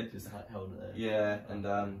on the head. Just held it there. Yeah, and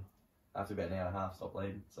after about an hour and a half, stopped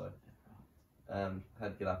bleeding. So had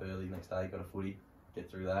to get up early the next day, got a footy, get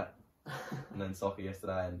through that. And then soccer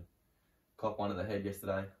yesterday, and copped one to the head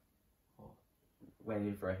yesterday. Went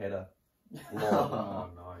in for a header. Oh,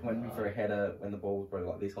 no. Went in for a header when the ball was probably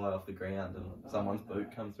like this high off the ground, and someone's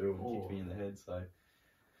boot come through and kicked me in the head. So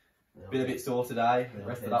been a bit sore today.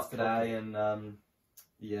 Rested up today, and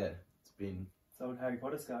it's been. It's old Harry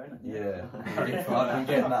Potter scar, isn't it? Yeah, I've been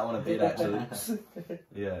getting that one a bit actually.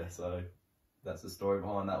 Yeah, so that's the story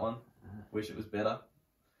behind that one. Wish it was better.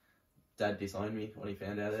 Dad disowned me when he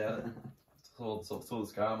found out about it. Saw the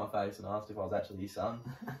scar on my face and asked if I was actually his son.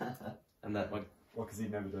 And that, What, because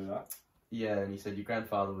he'd never do that? yeah, and he said your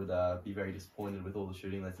grandfather would be very disappointed with all the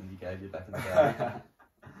shooting lessons he gave you back in the day.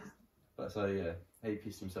 But so yeah, he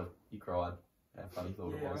pissed himself. He cried. How funny he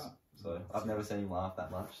thought it was. Right. So I've never seen him laugh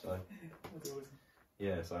that much. So That's awesome.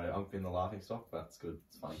 yeah, so I've been the laughing stock, but it's good.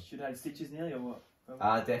 It's funny. Should have had stitches nearly, or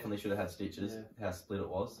what? Definitely should have had stitches. Yeah. How split it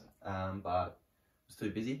was. But was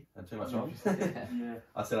too busy, had too much on. Yeah.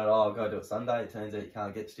 I said, I'll go do it Sunday. It turns out you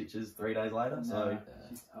can't get stitches 3 days later. No, So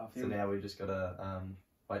just half so healed. now we've just got to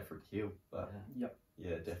wait for it to heal. But Yep.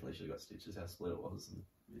 yeah, definitely should have got stitches, how split it was. And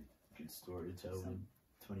Good story to tell in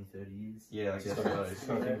 20, 30 years. yeah, I guess Just so. got to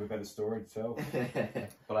think of a better story to tell.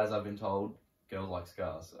 But as I've been told, girls like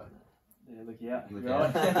scars. So Yeah, look out. Look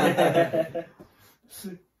Right.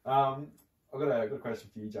 I've got a question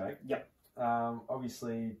for you, Jake. Yep.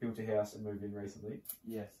 Obviously, built a house and moved in recently.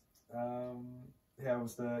 Yes.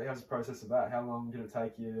 How's the process of that? How long did it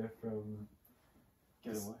take you from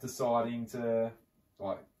Get away. deciding to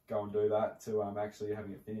like go and do that to actually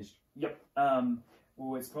having it finished? Yep.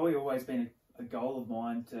 Well, it's probably always been a goal of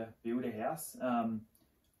mine to build a house.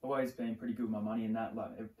 Always been pretty good with my money and that.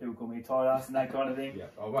 Like people call me a tight ass and that kind of thing. Yeah.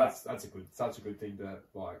 Oh, that's such a good thing to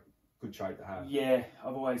like, good trait to have. Yeah,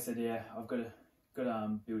 I've always said, I've got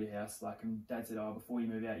to build a house. Like, and Dad said, before you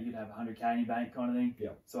move out, you'd have 100k in your bank, kind of thing. Yeah.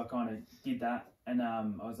 So I kind of did that, and I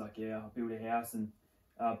was like, I'll build a house, and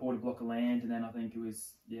bought a block of land, and then I think it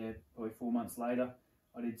was probably 4 months later,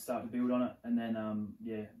 I did start to build on it, and then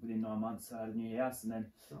within 9 months I had a new house, and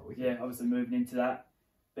then obviously moving into that,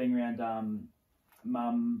 being around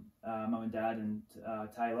mum and dad and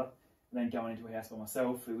Taylor. And then going into a house by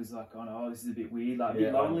myself, it was like, this is a bit weird, like a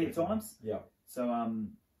bit lonely at times. Yeah. So,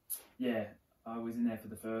 I was in there for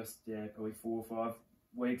the first, probably 4 or 5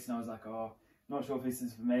 weeks, and I was like, not sure if this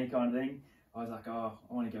is for me, kind of thing. I was like, I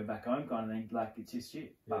want to go back home, kind of thing. Like, it's just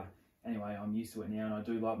shit. But anyway, I'm used to it now, and I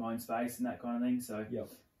do like my own space and that kind of thing. So,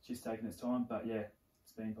 it's just taking its time. But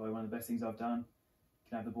it's been probably one of the best things I've done.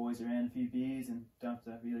 Can have the boys around, a few beers, and don't have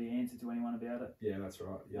to really answer to anyone about it. Yeah, that's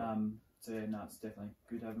right. Yeah. So it's definitely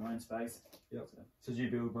good to have my own space. Yep. So did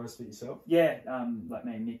you build most of it yourself? Yeah, like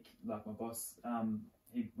me and Mick, like my boss,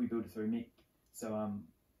 we built it through Mick. So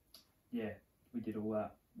we did all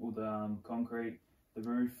that, all the concrete, the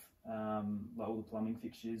roof, like all the plumbing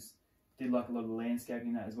fixtures. Did like a lot of the landscaping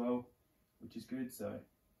in that as well, which is good. So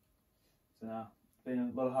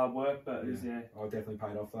been a lot of hard work, but it was I definitely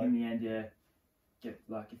paid off though. in the end, get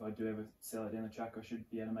like if I do ever sell it down the track, I should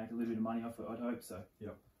be able to make a little bit of money off it. I'd hope so.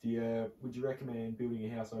 Yep. Would you recommend building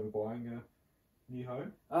a house over buying a new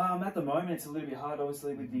home? At the moment, it's a little bit hard,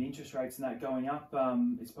 obviously, with the interest rates and that going up.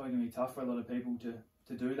 It's probably going to be tough for a lot of people to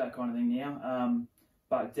to do that kind of thing now.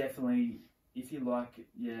 But definitely, if you like,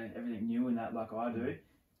 everything new and that, like I do,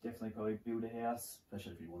 definitely probably build a house.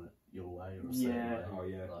 Especially if you want it your way or a certain way. Oh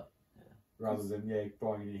yeah. Like, Rather than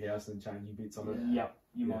buying a new house and changing bits on it. Yep.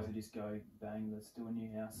 You might as well just go bang. Let's do a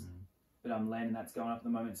new house. But land and that's going up at the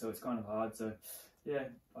moment, so it's kind of hard. So I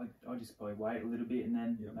just probably wait a little bit and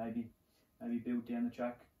then maybe build down the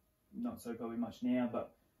track. Not so probably much now,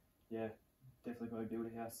 but definitely probably build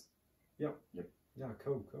a house. Yep. Yeah,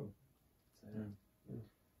 cool. So,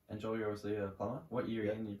 And Joel, you're obviously a plumber. What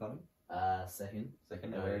year are you plumbing? Second.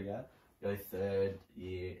 Second. Where are you at? Go third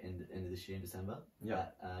year, end of this year in December. Yeah.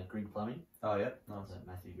 At Grigg Plumbing. Oh yeah, nice. So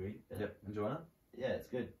Matthew Grigg. Yep. Enjoying it? Yeah, it's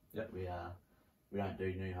good. Yep. We don't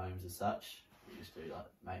do new homes as such. We just do like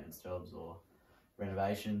maintenance jobs or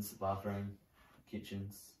renovations, bathroom,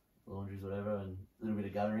 kitchens, laundries, whatever, and a little bit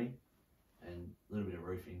of guttering and a little bit of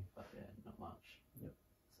roofing, but not much.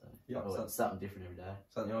 Yep. So something different every day.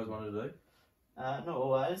 Something you always wanted to do? Not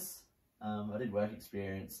always. I did work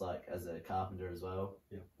experience like as a carpenter as well.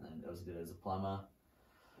 Yeah. And I also did it as a plumber.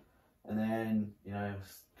 And then,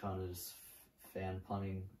 kind of just found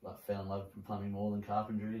plumbing, like fell in love with plumbing more than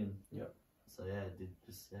carpentry. And so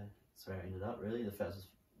that's where I ended up really. The first was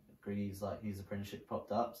Griggy's, like his apprenticeship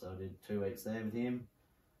popped up, so I did 2 weeks there with him.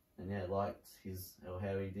 And liked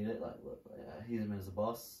how he did it, him as a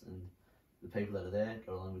boss and the people that are there,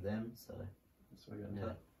 got along with them. So That's what we're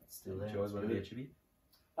going it's still there. Do you always want to be a chippy?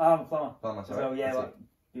 I'm a plumber. Plumber, sorry. So That's like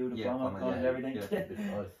build a plumber, kind of everything. A bit of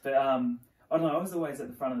both. But I don't know. I was always at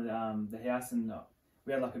the front of the house, and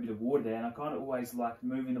we had like a bit of water there, and I kind of always liked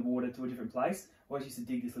moving the water to a different place. I always used to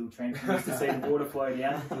dig this little trench and used to see the water flow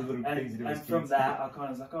down. And from that, I kind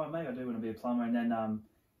of was like, oh, maybe I do want to be a plumber. And then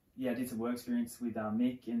I did some work experience with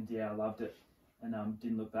Mick, and I loved it, and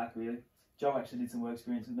didn't look back really. Joe actually did some work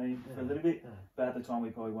experience with me for a little bit, but at the time we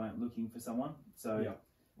probably weren't looking for someone. So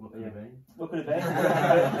what could it be? What could it be?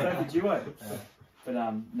 Perfect duo. But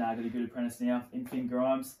I got a good apprentice now in Finn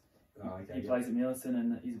Grimes. He plays at Millicent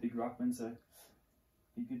and he's a big ruckman, so it'd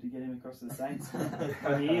be good to get him across to the Saints for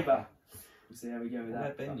the year, but we'll see how we go with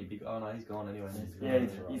that. Ben, you big... Oh no, he's gone anyway.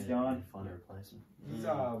 He's gone. Find a replacement.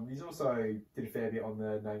 He's also did a fair bit on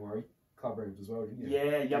the Nangwarry club rooms as well, didn't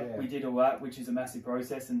you? Yeah, we did all that, which is a massive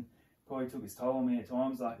process and probably took its toll on me at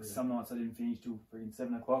times. Like some nights I didn't finish till freaking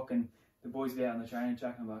 7 o'clock, and the boys be out on the training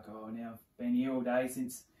track, and I'm like, oh, now I've been here all day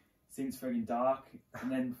since freaking dark,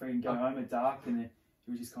 and then freaking go home at dark, and it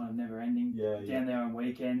was just kind of never ending. Down there on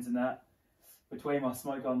weekends and that. Between my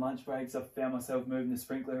smoke on lunch breaks, I found myself moving the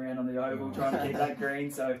sprinkler around on the oval, trying to keep that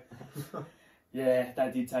green. So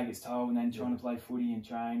that did take its toll, and then trying to play footy and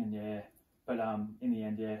train, and but in the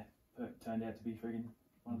end, it turned out to be freaking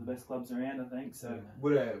one of the best clubs around, I think. So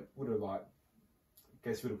would have like.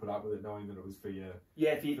 Guess you would have put up with it knowing that it was for you.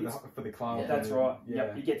 For the club. Yeah. That's right.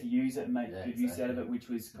 Yep, you get to use it and make good use out of it, which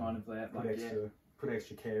was kind of put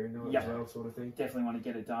extra care into it as well, sort of thing. Definitely want to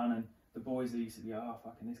get it done, and the boys used to be, oh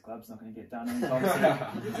fucking, this club's not going to get done anytime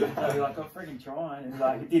soon. They'd be like, I'm freaking trying, and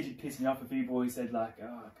like it did piss me off. A few boys said like,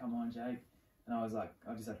 oh come on, Jake, and I was like,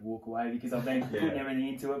 I just had to walk away because I've been putting everything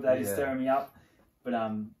into it. They just stirring me up, but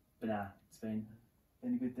nah, it's been a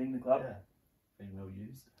good thing. The club, been well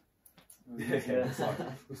used. Looks like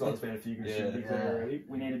there's been a few good shit there already.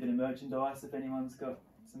 We need a bit of merchandise if anyone's got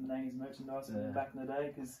some Nangas merchandise from back in the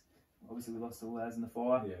day, because obviously we lost all ours in the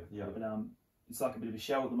fire. But it's like a bit of a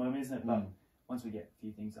shell at the moment, isn't it? But once we get a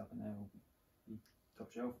few things up in there, we'll be top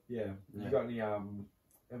shelf. You got any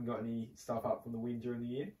haven't got any stuff up from the win during the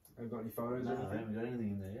year? Haven't got any photos or anything? I haven't got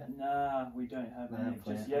anything in there yet. Nah, we don't have any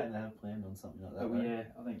just yet. I haven't planned on something like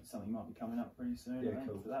that. But I think something might be coming up pretty soon. I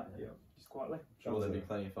think, for that. Just quietly. Sure, there'll be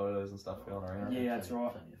plenty of photos and stuff going around. Yeah, that's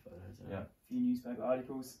right. Plenty of photos. A few newspaper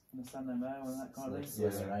articles in the Sunday Mail and that kind of thing.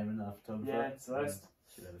 Celeste Raymond, our photographer. Yeah, Celeste.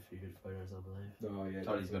 Should have a few good photos, I believe. Oh yeah.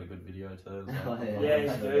 Toddy's got a good video too. Yeah, you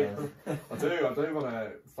do. I do want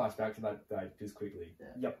to flash back to that day just quickly.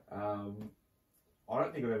 Yep. I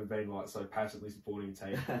don't think I've ever been like so passionately supporting a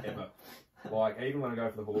team ever. Like even when I go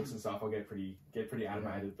for the Hawks and stuff, I get pretty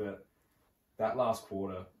animated. But that last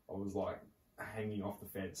quarter, I was like hanging off the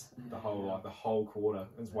fence the whole quarter.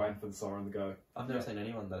 I was waiting for the siren to go. I've never seen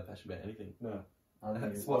anyone that passionate about anything. No. I nearly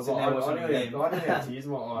had tears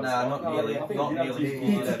in my eyes. Nah, not nearly. Not nearly.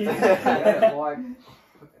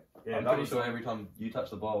 Yeah, I'm pretty sure every time you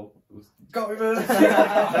touch the ball, it was go over.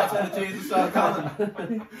 That's when the tears would start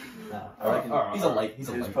coming. I reckon he's a late. It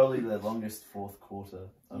was probably the longest fourth quarter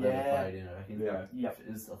I've ever played in. I reckon. Yeah.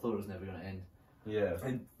 I thought it was never going to end. Yeah.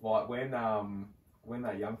 And like when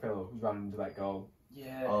that young fella was running into that goal.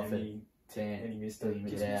 Yeah. And he missed it.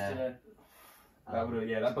 Missed it. That would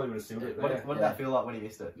have, that probably would have sealed it. What did that feel like when he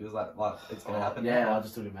missed it? It was like it's gonna happen. Yeah, now. I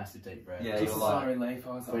just took a massive deep breath. Yeah, Just you a were sign like, of relief.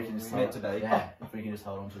 I was if we like, can just meant to be. Yeah, if we can just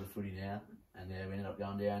hold on to the footy now, and yeah, we ended up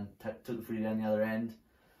going down, took the footy down the other end,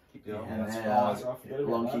 keep going. and that's then right. I forget about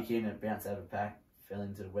long that. kick in, it bounced out of a pack, fell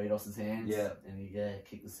into Weedos's hands, Yeah. and he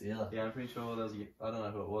kicked the sealer. Yeah, I'm pretty sure there was. I don't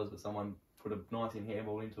know who it was, but someone put a 19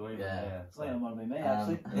 handball into him. Yeah. Yeah. I think it might have been me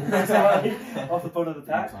Um, actually. Off the bottom of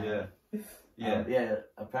the pack. Yeah. Yeah. Yeah.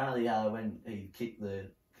 Apparently, when he kicked the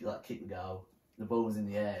goal, the ball was in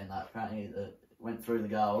the air, and like apparently it went through the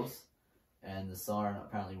goals, and the siren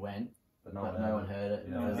apparently went, But but no one heard it.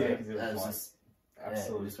 Yeah. because Yeah, 'cause it that was was like, just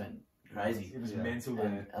Absolutely. it just went crazy. It was Yeah. mental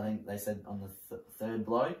And there. I think they said on the third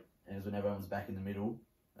blow, and it was when everyone was back in the middle.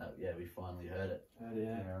 We finally heard it.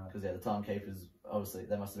 Yeah. Because the timekeepers, obviously,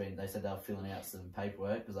 they said they were filling out some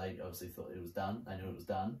paperwork because they obviously thought it was done. They knew it was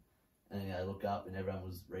done. And then they look up and everyone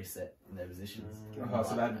was reset in their positions. Oh,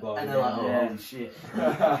 so they'd blown And it they're like, in. oh, Yeah. holy shit.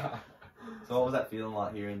 So what was that feeling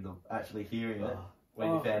like actually hearing it Oh, when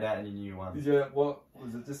you found out and you knew you won? Did you, what,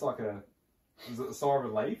 was it just like was it a sigh of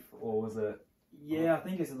relief or was it? Yeah, I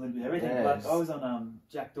think it's a little bit of everything. Yeah, Like it's- I was on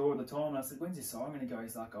Jack Door at the time, and I said, "When's this song gonna go?"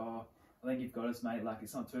 He's like, "Oh, I think you've got us, mate. Like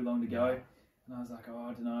it's not too long to go." And I was like, "Oh,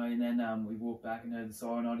 I don't know." And then we walked back and heard the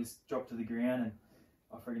siren. I just dropped to the ground and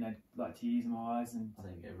I freaking had like tears in my eyes. And I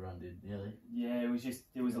think everyone did, nearly. yeah,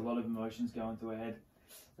 there was a lot of emotions going through our head.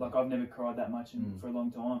 Like I've never cried that much for a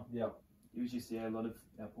long time. Yep. It was just a lot of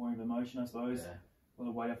outpouring of emotion, I suppose. Yeah. A lot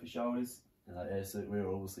of weight off your shoulders. And so we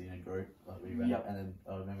were obviously in a group. Like we ran, Yep. And then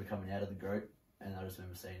I remember coming out of the group, and I just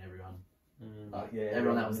remember seeing everyone. Yeah,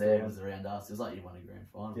 Everyone that was there was around us. It was like you won a grand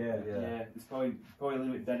final. Yeah. Yeah, it's probably a little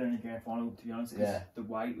bit better in the grand final, to be honest, because Yeah. the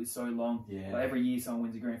wait was so long. Yeah. Like every year someone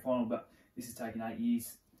wins a grand final, but this has taken 8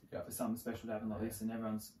 years Yeah. for something special to happen like this, and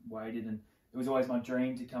everyone's waited. And it was always my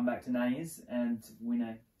dream to come back to Nangas and win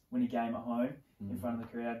a game at home in front of the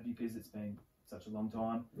crowd because it's been such a long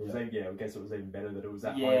time. It was even, I guess it was even better that it was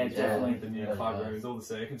at Yeah, home. definitely. The new Yeah. club rooms, all the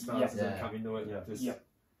circumstances Yep. that come into it. Yeah. Just, Yep.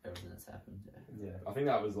 Everything that's happened. yeah. I think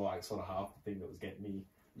that was like sort of half the thing that was getting me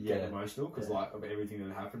getting emotional because like of everything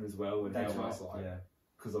that happened as well and That's how much right. like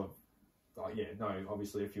because of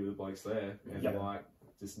obviously a few of the blokes there and Yep. like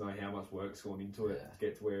just know how much work's gone into it to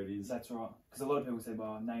get to where it is. That's right. Because a lot of people say,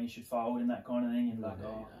 well, Nangas should fold and that kind of thing, and like,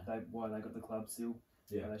 Yeah, why they got the club still.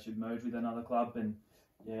 Yeah. They should merge with another club, and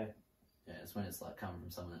yeah. Yeah, it's when it's like coming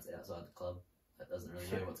from someone that's outside the club that doesn't really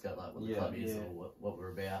know what the Yeah. club is Yeah. or what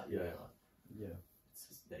we're about. Yeah. Like, Yeah. it's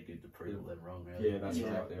just good to prove them wrong, really. Yeah, that's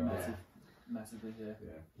Yeah. right. Right. Massively, yeah.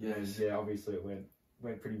 Yeah. And, yeah, obviously it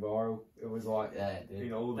went pretty viral. It was like Yeah, it did.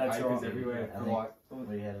 in all the That's papers right. everywhere. I for think- like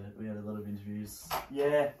We had a lot of interviews. Yeah,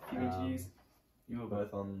 a few interviews, You were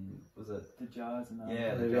both on. Was it? the jars and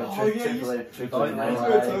Yeah. We the got Oh, yeah, triple Oh, M yeah,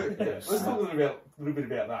 Nangwarry. let's talk a little bit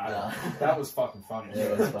about that. Yeah. That was fucking funny. Yeah,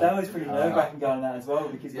 it was fun. that was pretty nerve wracking going that as well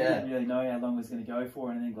because we Yeah. didn't really know how long it was going to go for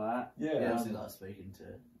or anything like that. Yeah. Yeah, obviously like speaking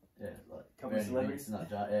to Couple of celebrities. They're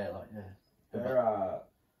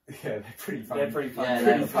They're pretty funny. They're pretty funny. Yeah,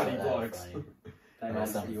 Pretty they were funny funny, they were blokes. funny. They There were were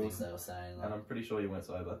some pretty things awesome. they were saying. And Like, I'm pretty sure you weren't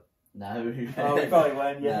sober. no, we Oh, we probably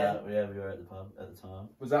weren't. Yeah. No, we were at the pub at the time.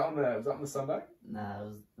 Was that on the Sunday? Nah, it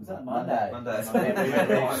Was that Monday. Monday.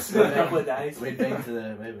 A couple of days. We'd been to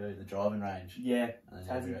the driving range. Yeah. And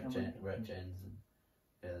then Tassie we were at, coming. we're at Jen's, and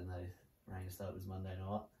then they rang us up. It was Monday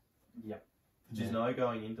night. Yep. Did you know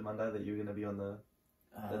going into Monday that you were going to be on the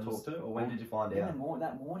It was- talk to, or when did you find Yeah, out?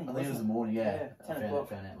 that morning. I think it was the wasn't morning. Yeah, Yeah, I 10 o'clock.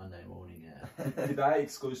 found out Monday morning. Yeah, Did they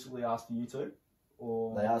exclusively ask you two?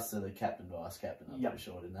 Or they asked the captain, vice captain. I'm Yep. pretty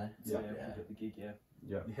sure, didn't they? So, Yeah. yeah, we got the gig. Yeah,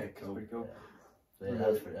 yeah, it's cool. pretty cool. Yeah. So, yeah, that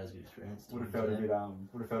was a good experience. Would have felt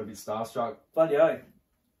a bit starstruck. Bloody oath.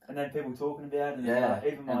 And then people talking about it. And Yeah.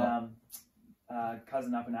 even my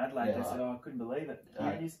cousin up in Adelaide, Yeah, they said, "Oh, I couldn't believe it."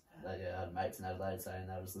 Right. Here it is. I had mates in Adelaide saying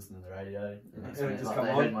they was listening to the radio. And next And it minute, just like, come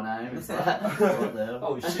they on. heard my name. It's like, what the hell?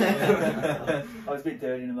 Holy shit. I was a bit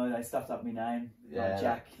dirty in them. They stuffed up my name, Yeah. like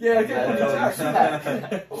Jack. Yeah, okay, Jack.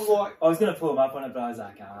 I was like, I was gonna pull them up on it, but I was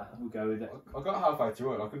like, we'll go with it. I got halfway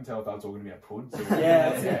through it. I couldn't tell if they were talking about puds. Or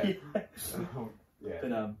Yeah, yeah.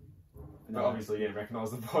 but But obviously, yeah,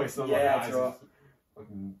 recognise the voice. I was Yeah, like, that's nah, right.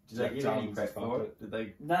 fucking Did they Jack give you any Jarman's prep just for fucked it? Did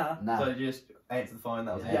they? nah. Nah. So did you just answer the phone?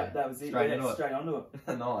 That was Yeah, it. that was it. Straight yeah, into it. straight onto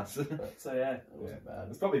it. Nice. So yeah, It wasn't bad.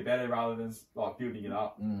 It's probably better rather than like building it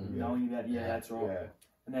up. Mm. knowing about Yeah. that's right. Yeah.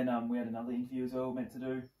 And then we had another interview as well meant to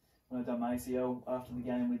do when I done my ACL after the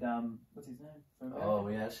game with what's his name from America? Oh,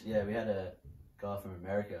 we had a guy from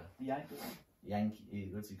America, The Yankees. Yankee.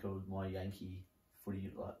 What's he called? My Yankee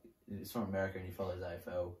footy. Like, he's from America and he follows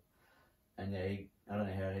AFL. And yeah, I don't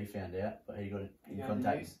know how he found out, but he got in He heard the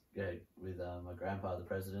contact news? with my grandpa, the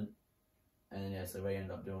president. And yeah, so we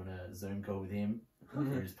ended up doing a Zoom call with him for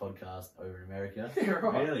his podcast over in America.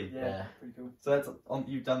 Really? Yeah, pretty cool. So that's on.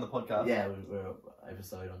 You've done the podcast. Yeah, we're an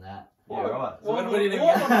episode on that. Yeah, right. So What? we didn't even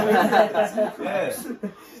What? yeah. So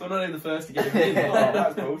we're not even the first to get him in. Oh,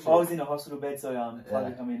 that's bullshit. I was in a hospital bed, so Chloe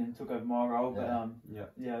Yeah. come in and took over my role. But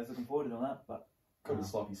Yeah. I was looking forward to doing that. But Couple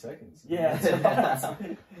sloppy seconds. yeah, that's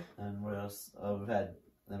right. And what else?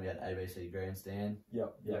 We had ABC Grandstand,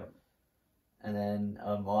 Yep. and then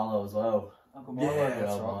Milo as well. Uncle Yeah, Milo. that's Good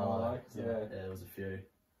right. old Milo. Milo, yeah. There was a few.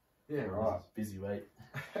 Yeah, It was right. a busy week.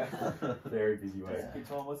 Very busy week. That's a good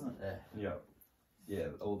time, wasn't it? Yeah. Yeah.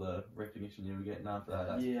 All the recognition you were getting after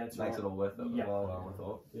that. Yeah, that's makes right. it all worth it. Yeah. as well, I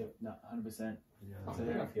thought. No, 100%. I think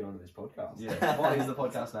I have to get onto this podcast. Yeah. What is the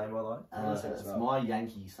podcast name, by the way? It's My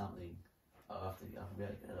Yankee something. I'll have to be able to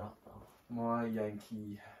get it up. My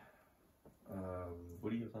Yankee.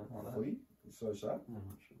 Woody or something like that. Woody? So sad. I'm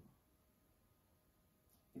not sure.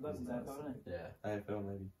 He loves his AFL, doesn't he? Yeah. AFL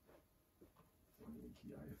maybe.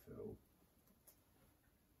 Yankee AFL.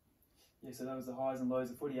 Yeah, so that was the highs and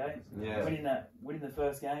lows of footy, eh? Yeah. Winning the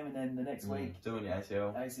first game, and then the next week Doing your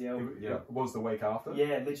ACL. ACL. It was the week after?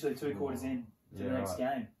 Yeah, literally 2 quarters in to the next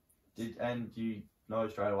game. And you know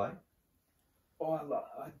straight away? Oh,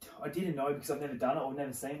 I didn't know because I've never done it or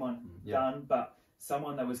never seen one Yeah. done, but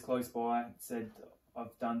someone that was close by said,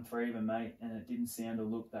 I've done 3 of them, mate, and it didn't sound or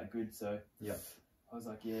look that good, so Yeah. I was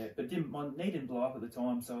like, yeah, but my knee didn't blow up at the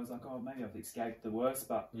time, so I was like, oh, maybe I've escaped the worst,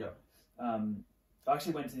 but Yeah. I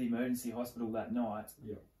actually went to the emergency hospital that night,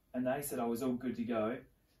 Yeah. and they said I was all good to go.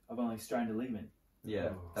 I've only strained a ligament. Yeah.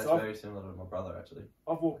 Oh. That's So very similar to my brother, actually.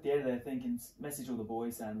 I've walked out of there thinking, message all the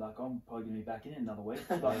boys saying like, I'm probably going to be back in another week,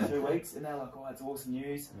 like 2 weeks, and they're like, oh, that's awesome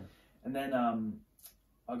news. Yeah. And then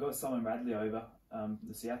I got Simon Radley over,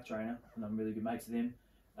 the South trainer, and I'm really good mates with him.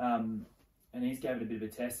 And he's gave it a bit of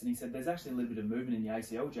a test, and he said, there's actually a little bit of movement in the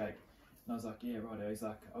ACL, Jake. And I was like, yeah, righto. He's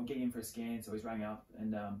like, I'll get you in for a scan. So he's rang up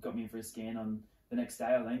and got me in for a scan on the next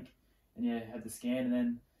day, I think. And yeah, had the scan, and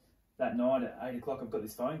then that night at 8 o'clock, I've got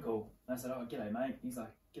this phone call. And I said, oh, g'day, mate. He's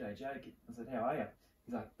like, g'day, Jake. I said, how are you?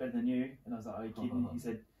 He's like, better than you. And I was like, are you kidding? He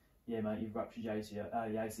said, yeah, mate, you've ruptured your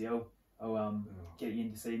ACL. I'll get you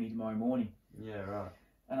in to see me tomorrow morning. Yeah, right.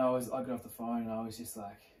 And I got off the phone, and I was just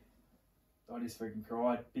like, I just freaking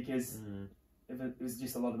cried because if it was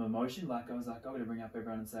just a lot of emotion. Like, I was like, I've got to ring up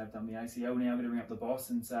everyone and say I've done the ACL. Now I've got to ring up the boss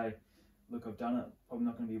and say, look, I've done it. Probably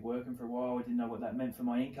not going to be working for a while. I didn't know what that meant for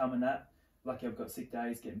my income and that. Lucky I've got sick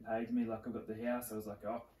days getting paid to me. Like, I've got the house. I was like,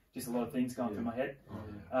 oh, just a lot of things going through my head.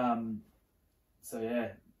 So yeah,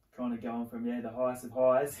 kind of going from the highest of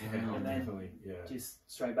highs, and then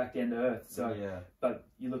just straight back down to earth. So, but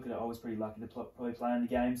you look at it, I was pretty lucky to probably play in the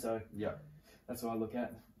game. So that's what I look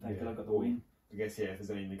at. Thank God I got the win. I guess if there's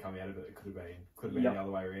anything to come out of it, it could have been the other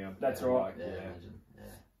way around. That's right. Imagine.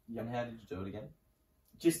 And how did you do it again?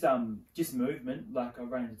 Just movement. Like, I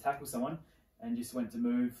ran to tackle someone and just went to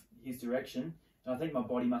move his direction, and I think my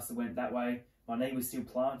body must have went that way. My knee was still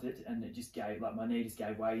planted, and it just gave, like, my knee just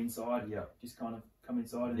gave way inside. Just kind of come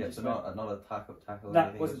inside and just so not a tackle or No,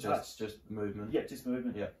 anything. wasn't just movement. Yeah, just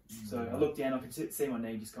movement. Yeah. So I looked down, I could see my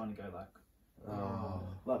knee just kind of go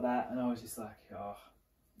like that, and I was just like,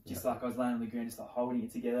 like I was laying on the ground, just like holding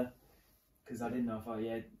it together, because I didn't know if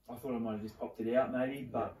I thought I might have just popped it out maybe,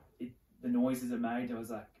 but the noises it made, I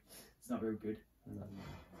was like, it's not real good. No.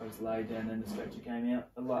 I just laid down, and then the stretcher came out.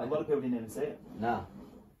 A lot of people didn't even see it. Nah,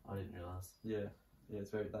 I didn't realise. Yeah, it's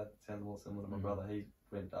that sounds a lot similar to my brother. He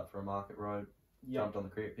went up for a market road, jumped on the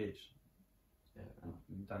cricket pitch,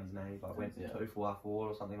 done his knee, like went to 2 full half forward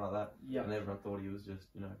or something like that. And everyone thought he was just,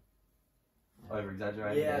 over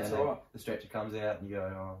exaggerating. Yeah, that's right. The stretcher comes out and you go,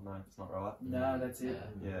 oh no, it's not right. No, that's it.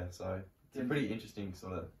 Yeah, so it's a pretty interesting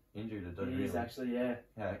sort of injury to do. It is actually,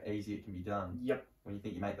 how easy it can be done. Yep. When you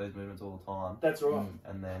think you make those movements all the time. That's right.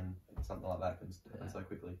 And then something like that can happen so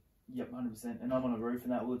quickly. Yep, 100%. And I'm on a roof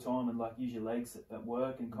and that all the time, and like use your legs at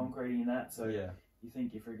work and concreting and that. So you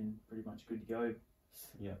think you're friggin' pretty much good to go.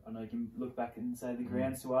 Yeah. I know you can look back and say the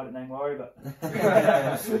ground's too hard at Nangwarry, but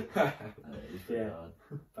It's pretty hard.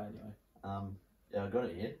 but anyway. I got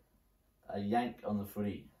it here. A yank on the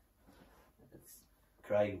footy. It's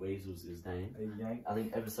Craig Weasel's his name. A yank. I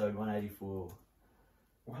think episode 184.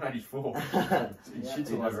 184. He Yeah.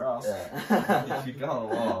 shits all over us. If you've gone a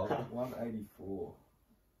while. 184.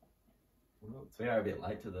 So we are a bit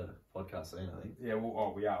late to the podcast scene, I think. Yeah,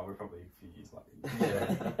 well, we are. We're probably a few years late.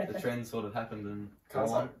 Yeah, the trend sort of happened and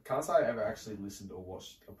Can't say I ever actually listened or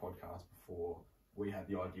watched a podcast before we had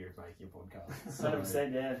the idea of making a podcast.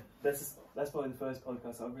 100%, yeah. That's probably the first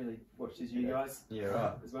podcast I've really watched is you guys. Yeah,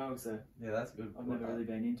 right. As well, so Yeah, that's good. I've never really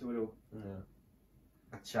been into it all. Yeah.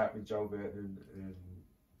 A chat with Joel Burton and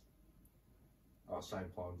Oh, Shane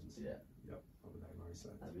Plonge. Yeah. Yep. I'll be Nangwarry, so.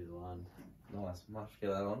 That'd be the one. Nice. Might get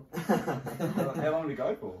that on. How long did it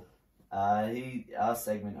go for? Our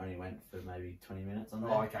segment only went for maybe 20 minutes on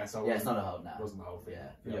there. Oh, okay. So Yeah, it's not a whole now. Wasn't the whole thing.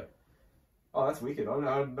 Yeah. Yep. Oh, that's wicked.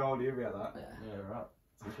 I had no idea about that. Yeah. Yeah, right.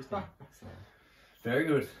 It's interesting. So, Very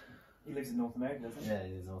good. He lives in North America, doesn't he? yeah,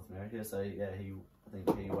 he's North America. So yeah, I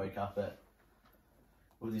think he woke up at,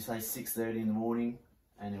 what did he say, 6:30 in the morning,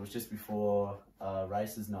 and it was just before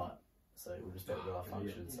races night. So we were just about to do our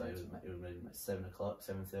function. Yeah. So it was maybe 7 o'clock,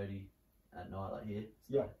 7:30 at night, like here.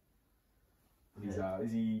 Yeah.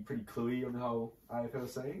 Is he pretty cluey on the whole AFL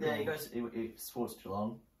scene? Yeah, or? he goes. He sports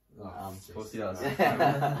Geelong. Oh, Of course he does.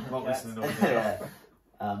 Not listening to him. Yeah.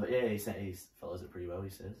 But yeah, he follows it pretty well. He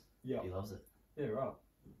says. Yeah. He loves it. Yeah, right.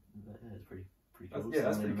 But yeah, it's pretty That's, cool. yeah,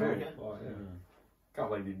 that's Still in pretty cool. America. Oh, yeah. Mm. Can't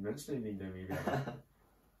believe you didn't mention anything to me about that.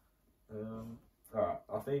 Alright,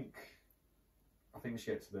 I think we should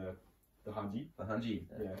get to the Hungy. The Hungy.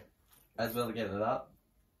 Yeah. As well as getting it up,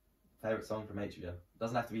 favourite song from each of you.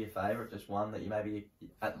 Doesn't have to be a favourite, just one that you maybe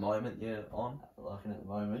at the moment you're on. Liking it at the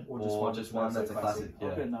moment. Or just one that's a classic. I've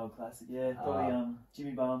got Yeah. an old classic, yeah. Probably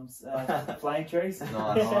Jimmy Bum's Flame Trees. Nice.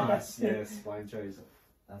 Nice, yes, plain cheese.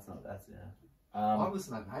 That's not bad. Yeah. I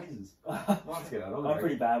listen to that mazes. Let's get that on. I'm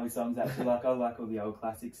pretty bad with songs actually. Like I like all the old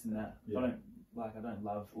classics and that. Yeah. I don't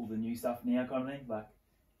love all the new stuff now kind of thing. Like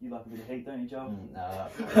you like a bit of heat, don't you, Joel? No.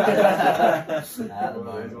 At the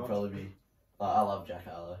moment, it'll probably be. Like, I love Jack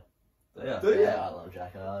Harlow. Yeah. Do you? Yeah, I love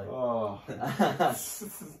Jack Harlow. Oh.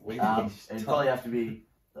 It'd probably have to be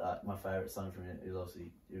my favourite song from it. It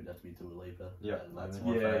would have to be Dua Lipa. Yeah, at the that's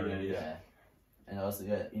moment. my favourite. Yeah. And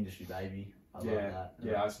also, Industry Baby. I love that.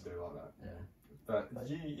 Yeah, I used to do like that. Yeah. But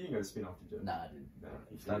you didn't go to spin off, did you? No, I didn't. No.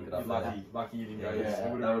 You stunk it up. You're lucky you didn't go. Yeah,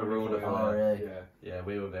 It that would've ruined it for Oh, really? Yeah. Yeah,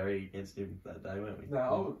 we were very against him that day, weren't we?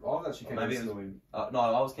 No, I was actually keen to Maybe it listen to him. No,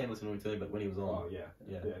 I was keen to listen to him too, but when he was on, Oh, yeah.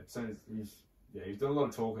 yeah, Yeah. So he's doing a lot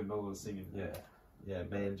of talking, not a lot of singing. yeah,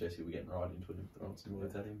 me and Jesse were getting right into him, throwing some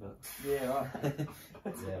words at him, but Yeah, right.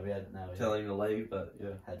 Yeah, we telling him to leave, but yeah,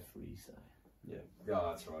 had footy, so Yeah,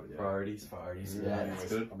 that's right. Yeah. priorities. priorities. Yeah. Yeah. That's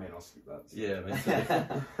good. I mean, I'll skip that. Yeah, me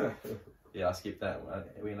too. Yeah, I skipped that one.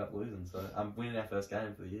 We ended up losing, so I'm winning our first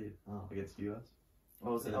game for the year Oh. against you guys.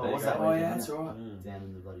 What was it? In the Oh, what's big that game. Oh weekend, yeah, isn't that's it? right. Mm. Down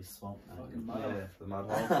in the bloody swamp. Fucking mate. mud. Yeah, the mud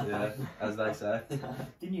hole. Yeah, as they say.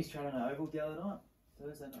 Didn't you train on an oval the other night?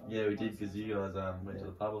 Thursday night. Yeah, we did because you guys went to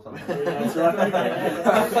the pub or something. Yeah, that's right.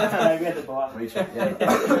 Yeah, we had the bike.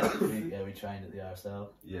 we trained at the RSL.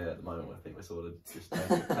 Yeah, at the moment I think we're sort of just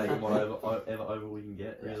taking whatever over we can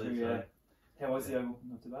get, really. True, yeah. How was the oval?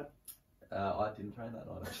 Not too bad. I didn't train that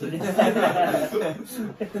night actually.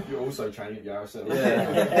 You're also training at Yarra,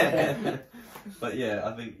 Yeah. But yeah,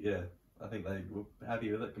 I think they were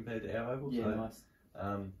happy with it compared to our oval. Yeah, So, nice.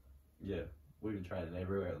 yeah, we've been training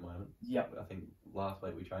everywhere at the moment. Yep. I think last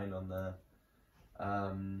week we trained on the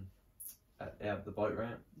at the boat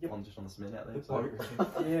ramp, Yep. just on the cement out there. The So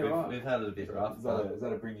boat Yeah, we've, right. we've had it a bit rough. Is But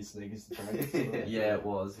that a bring your sneakers to training? yeah, it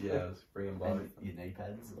was. Yeah, it was bringing both. And your knee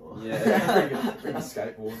pads? Or? Yeah. Bring a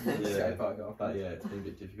skateboard. Yeah. Skate park off. But yeah, it's been a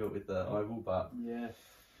bit difficult with the oval, but Yeah.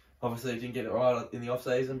 obviously didn't get it right in the off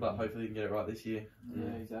season, but hopefully we can get it right this year. Yeah,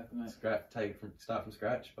 exactly, mate. Start from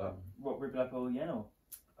scratch, but What, rip it up all again, or?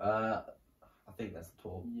 I think that's the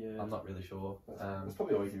talk. Yeah. I'm not really sure. That's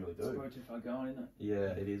probably all you can really It's do. probably too far going, isn't it?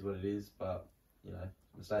 Yeah, it is what it is, but you know,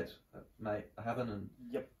 mistakes happen, and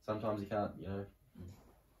Yep. sometimes you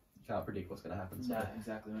can't predict what's going to happen. So No,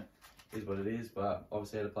 exactly, mate. it is what it is. But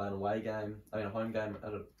obviously, had to play an away game. I mean, a home game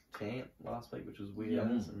at a camp last week, which was weird. Yeah.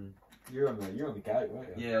 And You're on the gate,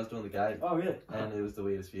 weren't you? yeah, I was doing the gate, Oh, really? and it was the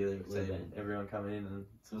weirdest feeling Weird. seeing everyone coming in and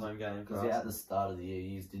it's a home game. Because at the start of the year,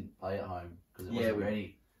 you didn't play at home because it Yeah, wasn't we-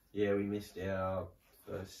 ready. Yeah, we missed our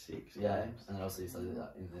first 6 Yeah, games. and obviously, so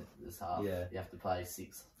in this half, Yeah. you have to play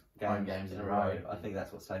 6 home games in a row. I think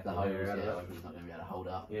that's what's taken The the home air out of it. is not going to be able to hold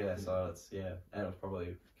up. Yeah, so it's and it was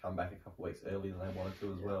probably come back a couple of weeks earlier than they wanted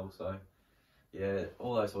to as well. So yeah,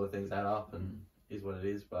 all those sort of things add up and is what it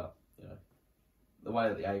is. But you know, the way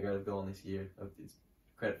that the A grade have gone this year, it's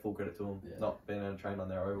full credit to them. Yeah. Not being able to train on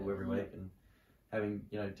their oval every Yeah. week and having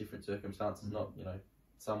different circumstances. Not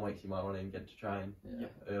some weeks you might not even get to train Yeah.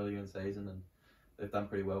 earlier in season, and they've done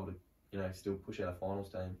pretty well to still push out a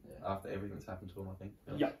finals team Yeah. after everything that's happened to them. I think.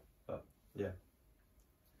 Yeah. But yeah,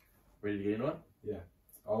 ready to get into it?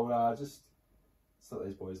 I'll just let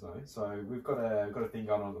these boys know. So we've got a thing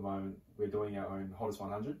going on at the moment. We're doing our own hottest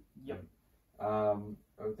 100. Yep. I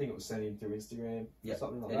think it was sent in through Instagram. Yep.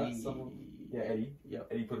 Something like Eddie, that. Eddie. Yep.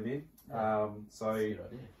 Eddie put it in. That's So a good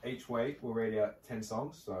idea. each week we'll read out 10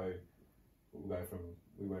 songs. So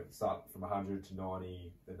we went start from 100 to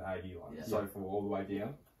 90, then 80, Yeah. so forth, all the way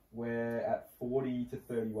down. We're at 40 to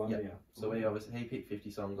 31 Yep. now. So he picked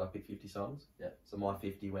 50 songs, I picked 50 songs. Yeah. So my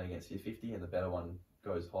 50 went against his 50, and the better one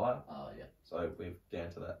goes higher. Oh, yeah. So we're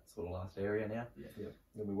down to that sort of last area now.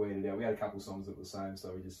 Then we weeded out. We had a couple of songs that were the same,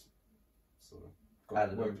 so we just sort of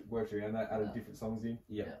Added worked around that, added different songs in.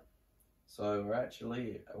 Yep. Yeah. So we're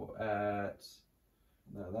actually at,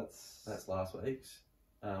 No, that's last week's.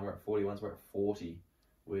 We're at 41, so we're at 40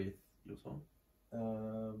 with your song.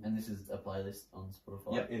 And this is a playlist on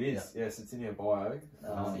Spotify. Yep. It is. Yes, it's in our bio.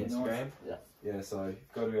 On Instagram. Yeah, so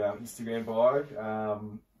go to our Instagram bio.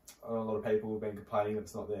 I know a lot of people have been complaining that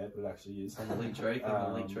it's not there, but it actually is. On the link tree, click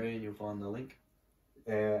on the link tree and you'll find the link.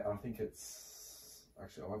 I think it's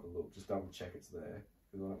actually I'll have a look, just double check it's there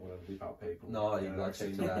because I don't want to lip up people. No, you don't like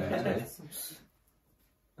actually check know. today.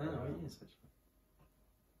 Oh, yes.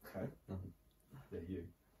 Okay. Mhm. Yeah, you.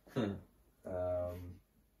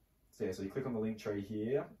 So you click on the link tree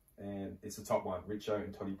here, and it's the top one, Richo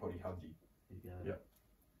and Toddy Poddy Hungy. Yep.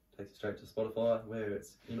 Takes you straight to Spotify where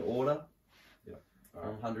it's in order. All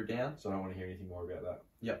From right. 100 down. So I don't want to hear anything more about that.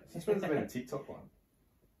 Yep. Since when has there been a TikTok one?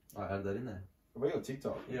 I added that in there. Have we got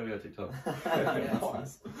TikTok? Yeah, we got TikTok.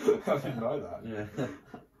 Nice. I didn't know that. Yeah.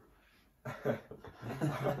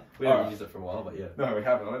 We haven't used it for a while, but yeah. No, we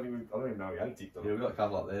haven't. I don't even know we had a TikTok. Yeah, we've got a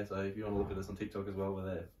couple up there, so if you want to look at us on TikTok as well, we're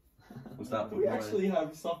there. We'll start Do putting we more in. actually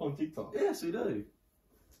have stuff on TikTok? Yes, we do.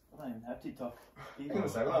 I don't even have TikTok. I'm going to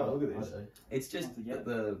say, well, look at this. It's just Don't forget.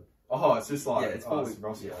 the Oh, it's just like, Yeah, it's oh, probably- it's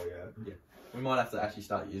Rossi, yeah. yeah. we might have to actually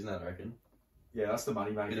start using that, I reckon. Yeah, that's the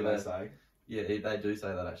money Bit maker, of they a- say. Yeah, they do say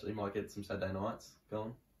that actually. Might get some Saturday nights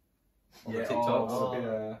going on Yeah, the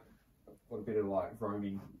TikToks. what a bit of like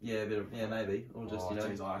roaming. Yeah, a bit of maybe, or just you know,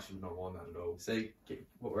 geez, I actually would not want that at all. see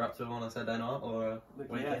what we're up to on a Saturday night or a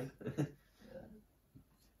Look, weekend.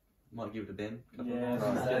 Might give it to Ben. A couple Yeah, of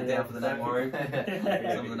nights. yeah, Get it down for the Nangwarry.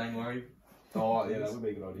 Some of the Nangwarry. Oh, yeah, that would be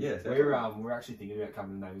a good idea. Yeah, we're actually thinking about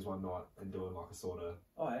coming to Names one night and doing like a sort of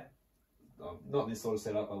Oh yeah. not this sort of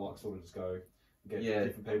setup, but like sort of just go get Yeah,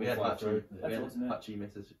 different people we had fly through. we That's had awesome, yeah.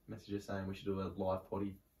 Hutchie messages saying we should do a live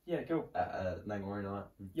potty Yeah, cool. at Nangwarry night.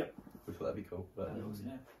 Yep. We thought that'd be cool, but That'd be awesome,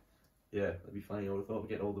 yeah. yeah, that'd be funny. I would have thought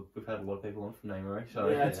we've had a lot of people on from Nangwarry, so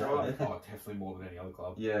Yeah, that's right. Oh, definitely more than any other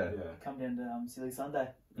club. yeah, Yeah. Come down to Silly Sunday.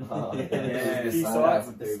 Oh, Yeah, this Sunday. Sunday.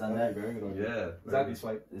 That'd be This Sunday. a very good idea. yeah. Was that this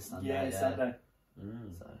week? This Sunday. Yeah, Sunday.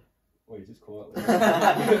 Mm. So, Wait, just quietly.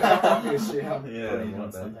 I'm gonna shout. Yeah, what are you might doing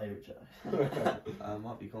be. Sunday, Richo? I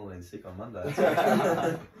might be calling in sick on Monday.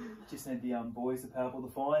 Just need the boys to pay up all the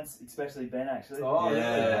fines, especially Ben actually. Oh,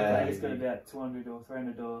 Yeah. He's got about $200 or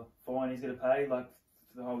 $300 fine he's got to pay, like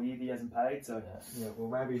for the whole year that he hasn't paid. So Yeah. Yeah, well,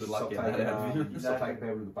 maybe you Good should luck stop getting taking, that out of you. stop taking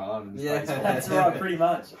people to the barn and just Yeah. pay some. that's right, pretty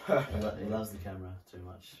much. He loves the camera too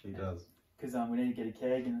much. He does. Because we need to get a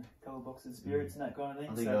keg and a couple of boxes of spirits and that kind of thing.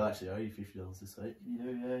 I think so I'll actually owe you $50 this week. you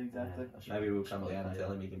do, yeah, exactly. Yeah, I should- Maybe we'll come should down and pay tell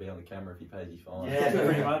that. him he can be on the camera if he pays his fine. Yeah,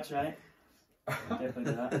 pretty much, mate. Definitely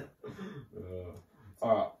do that.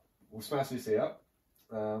 Alright, we'll smash this out.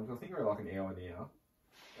 I think we're like an hour now.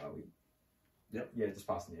 Are we? Yep. Yeah, just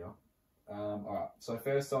past an hour. Alright, so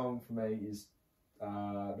first song for me is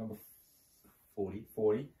number 40.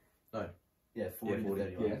 40. Yeah, 40 to 40,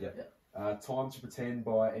 31. yeah. Time to Pretend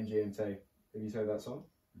by MGMT. Have you heard that song?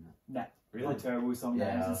 Really? Like terrible song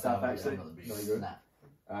Yeah, names and stuff, I'm actually. not the No, biggest- you're good.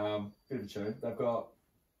 Nah. Bit of a tune. They've got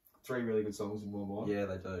 3 really good songs in one line. Yeah,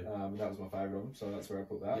 they do. That was my favourite of them, so that's where I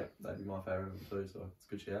put that. Yep, that'd be my favourite of them too, so it's a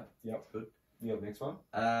good shout. Yep. Good. You got the next one?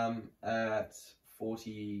 At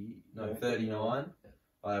 39,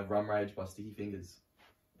 I have Rum Rage by Sticky Fingers.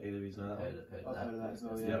 Either of you know that one? Heard I've heard of that as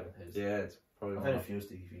well, That's yeah. what it is. Yeah, it's probably I've one had a of, few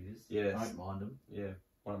Sticky Fingers. Yes. I don't mind them.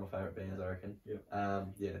 one of my favourite bands, I reckon. Yep.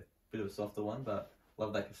 Yeah, bit of a softer one, but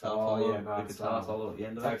love that guitar Oh, solo, yeah, no, the it's, guitar solo at the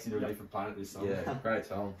end of Takes it. you to a different planet, this song. Yeah, great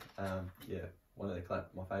song. Yeah, one of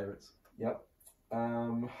my favourites.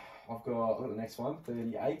 I've got the next one,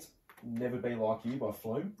 38. Never Be Like You by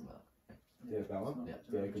Flume. Yeah, that one. Yeah.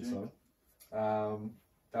 Yeah, good song.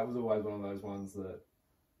 That was always one of those ones that,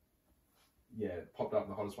 popped up in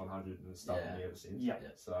the hottest 100 and it's stuck with me ever since. Yeah.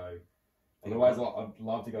 So, I'd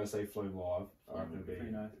love to go see Flume live. I reckon it'd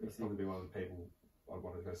Pretty nice. it'd probably be one of the people I'd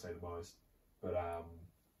want to go see the most. But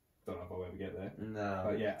don't know if I'll ever get there. No,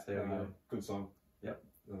 But yeah, there we go. good song. Yep.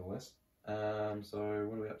 Nonetheless. So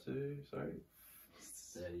what are we up to? Sorry.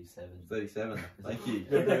 37. 37. Thank you.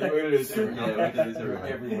 We're gonna do this every Yeah, we do this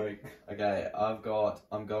every week. Okay, I've got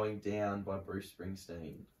I'm Going Down by Bruce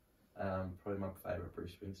Springsteen. Probably my favourite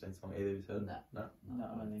Bruce Springsteen song. Either of you heard? Nah. No. No,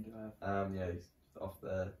 I don't think I have. Yeah, he's off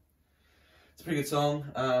the. It's a pretty good song.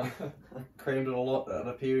 Creamed it a lot at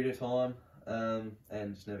a period of time,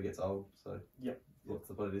 and just never gets old. So Yep. that's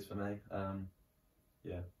what it is for me.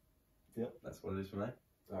 Yeah. Yep. That's what it is for me.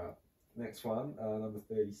 Next one, number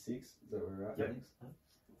 36. Is that where we're at? Yep. I think so.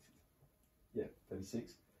 Yeah,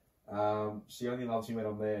 36. She Only Loves You When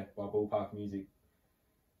I'm There by Ballpark Music.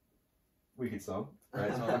 Wicked song.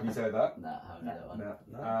 Great song. Have you heard that? Nah, I haven't heard that one.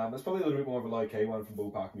 No. It's probably a little bit more of a low key one from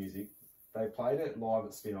Ballpark Music. They played it live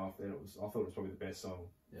at Spin Off, and I thought it was probably the best song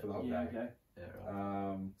for the whole Yeah, day. okay. Yeah,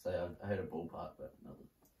 right. So I heard a ballpark, but not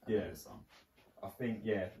the song. I think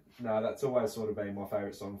that's always sort of been my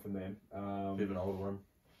favourite song from them. Bit of an older one.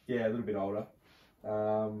 Yeah, a little bit older.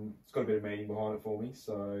 It's got a bit of meaning behind it for me,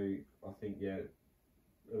 so I think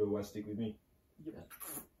it'll always stick with me.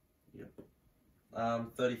 Yep.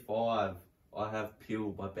 35. I have Pill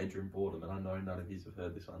by Bedroom Boredom, and I know none of you have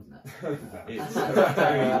heard this one. No.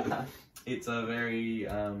 It's a very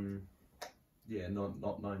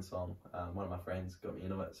not known song. One of my friends got me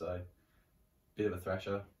into it, so bit of a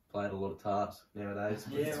thrasher. Played a lot of tarts nowadays.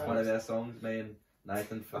 Yeah, It's right. one of our songs. Me and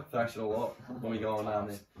Nathan thrash it a lot when we go on our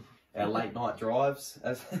late night drives.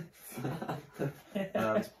 It's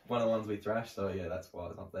one of the ones we thrash, so yeah, that's why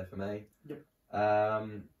it's up there for me. Yep.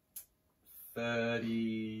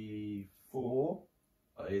 34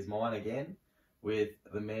 is mine again, with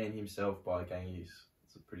The Man Himself by Gang Use.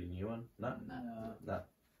 It's a pretty new one. No. So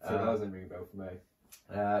that doesn't ring a bell for me.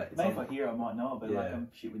 It's Maybe on- if I hear it, I might know it, but like I'm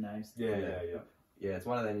shit with names. Yeah. Yeah, it's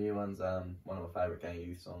one of their new ones. One of my favourite Gang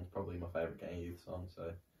Youth songs. Probably my favourite Gang Youth song.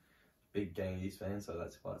 So, big Gang Youth fan. So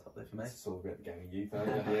that's why it's up there for me. It's all about the gang of youth, ain't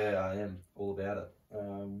it? Yeah, I am all about it.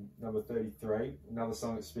 Number 33, another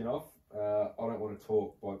song at Spin Off. I Don't Want to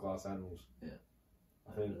Talk by Glass Animals. Yeah.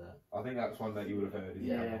 I think that's one that you would have heard.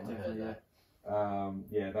 Yeah, I definitely. heard that.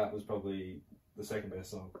 That was probably the second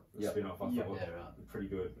best song. The Yep. Spin Off, I Yep. thought. Yeah, right. Pretty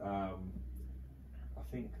good. I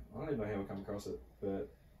don't even know how I come across it, but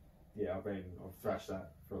yeah, I've thrashed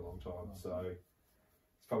that for a long time, so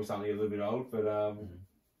it's probably something a little bit old, but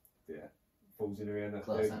falls in around that.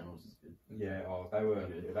 Glass Animals is good. Yeah, they were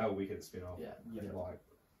Good. they were wicked at Spin Off. Yeah. Like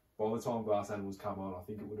by the time Glass Animals come on, I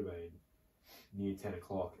think it would have been near 10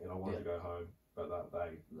 o'clock, and I wanted to go home, but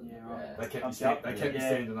Yeah, right. they kept Up, me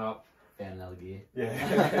standing up. Found another gear.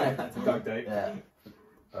 Yeah, dug deep. Yeah.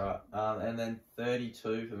 Alright, and then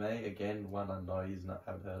 32 for me, again, one I know you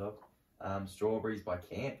haven't heard of. Strawberries by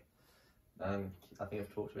Camp. I think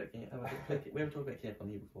I've talked about Camp. We haven't talked about Camp on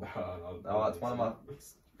here before. It's one of my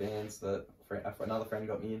bands that another friend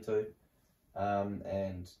got me into.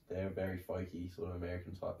 And they're a very folky, sort of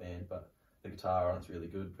American type band, but the guitar on it's really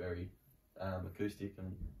good, very acoustic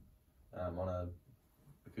and on a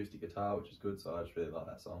acoustic guitar, which is good, so I just really like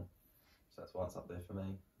that song. So that's why it's up there for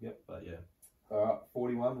me. Yep. But yeah.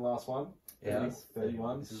 41, the last one. Yeah.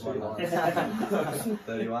 31. This is one of the ones.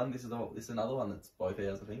 31. This is another one that's both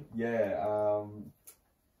ours, I think. Yeah.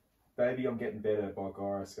 Baby, I'm Getting Better by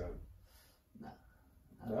Gyroscope. No.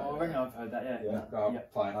 Oh, I reckon I've heard that, yeah. Yeah.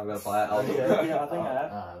 Play it. I'm gonna play it. I'll Yeah, I think I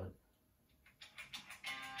have.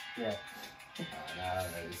 Yeah, No, I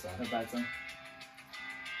don't know this song. not a bad song.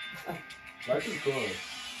 That's just cool.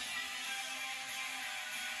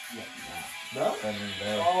 Yeah. No? Don't ring a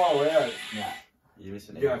bell. Oh, wow. Nah. You're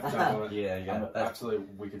missing You it. have to jump on it. Yeah. That's Absolute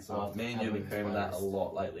wicked song. me and you have been creaming that a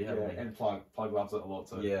lot lately, haven't we? And Plug loves it a lot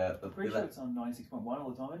too. Yeah, I'm pretty sure it's on 96.1 all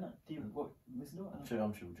the time, isn't it? Do you listen to it?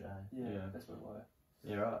 I'm sure J. Yeah, Yeah. that's what it was.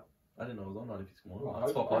 Yeah, right. I didn't know it was on 96 Well, more. I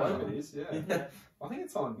That's hope what I it is, yeah. Yeah. I think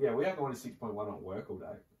it's on, we have 96.1 at work all day.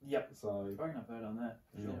 Yep. So, I reckon I've heard on that.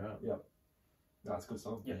 Yeah, right. no, it's a good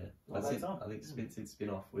song. Yeah. That's Well, it. that's on. I think since spin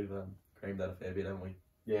off, we've creamed that a fair bit, haven't we?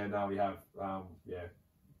 Yeah, no, we have,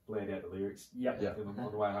 blared out the lyrics. Yep. Yeah.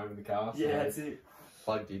 On the way home in the car. So. Yeah, that's it.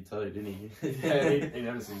 Plug did too, didn't he? Yeah, he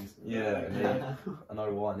never sings. Yeah, I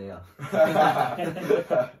know why now.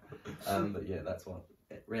 But yeah, that's what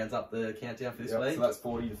it rounds up the countdown for this week. So that's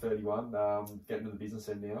 40 to 31. Getting to the business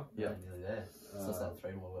end now. Yeah. Nearly there. It's just like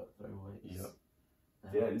 3 more weeks. Yep.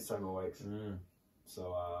 Yeah, it is 3 more weeks. Mm.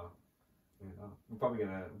 So we're probably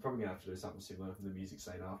gonna have to do something similar in the music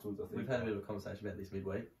scene afterwards. I think We've had a bit of a conversation about this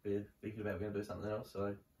midweek. We're thinking about we're going to do something else.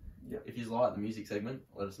 So Yeah. if you like the music segment,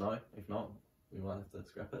 let us know. If not, we might have to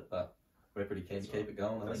scrap it. But we're pretty keen to keep it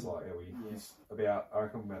going. I That's think. like I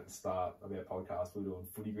reckon we're at the start of our podcast. We're doing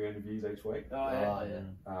footy ground reviews each week. Oh, yeah. Oh, yeah.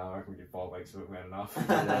 I reckon we did 5 weeks of it. We had enough.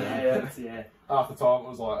 Yeah. Half the time it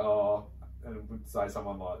was like, and we'd say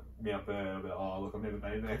someone like Mount Burr, but look, I've never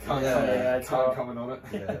been there. Can't comment on it.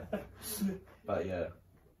 Yeah. But yeah,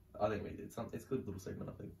 I think we did something. It's a good little segment,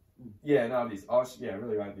 I think. Yeah, no, it is. I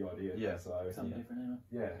really like the idea. Yeah. So Something different,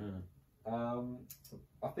 anyway. yeah.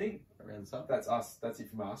 I think Around this up. that's us. That's it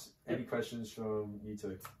from us. Any questions from you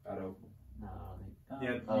two at all? No, I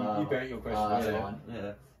think. You burnt your question. that's yeah. fine.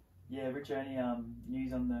 Yeah. Yeah, Richo, any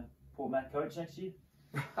news on the Port Mac coach next year?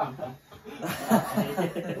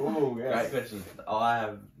 Oh, yes. Great question. I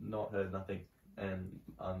have not heard nothing, and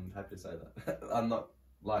I'm happy to say that. I'm not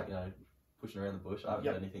pushing around the bush. I haven't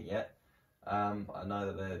heard anything yet. I know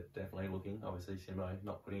that they're definitely looking. Obviously, Simo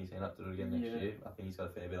not putting his hand up to do it again next year. I think he's got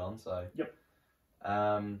a fair bit on. So. Yep.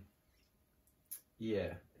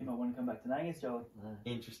 Yeah. He might want to come back to Nangas, Jolie.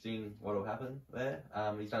 Interesting what will happen there.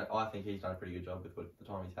 I think he's done a pretty good job with the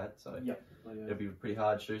time he's had. So. Yep. It'll be pretty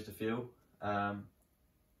hard shoes to fill.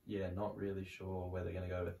 Not really sure where they're going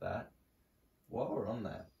to go with that. While we're on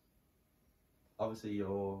that, obviously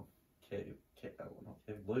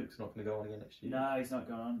Luke's not going to go on again next year. No, he's not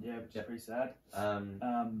going on. Yeah, which is pretty sad.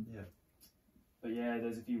 But yeah,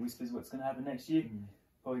 there's a few whispers what's going to happen next year.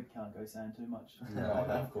 Probably can't go saying too much. No,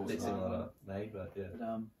 of course. Bit similar to me, but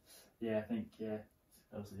yeah. But I think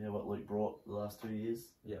Obviously, what Luke brought the last 2 years.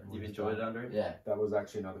 Yeah, you've enjoyed it under him. Yeah, that was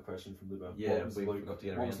actually another question from Liver. Yeah, we got to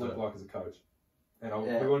get what was around Luke to like as a coach? And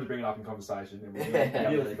we wanted to bring it up in conversation, and we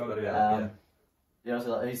really forgot got it about out. yeah.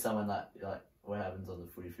 Also, he's someone that what happens on the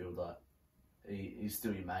footy field, he's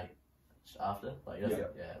still your mate after.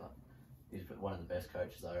 He's one of the best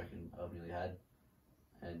coaches I reckon I've really had,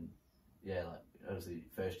 and obviously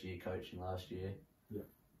first year coaching last year,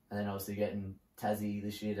 and then obviously getting Tassie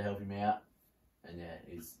this year to help him out, and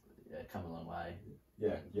he's come a long way.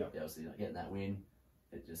 Obviously getting that win,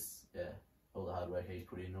 it just all the hard work he's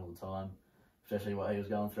put in all the time, especially what he was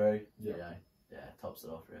going through. Tops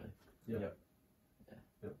it off really.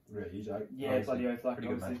 Really, Jake? Yeah, bloody oath. Pretty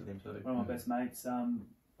good match with him too. One of my best mates.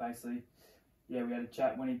 Basically, we had a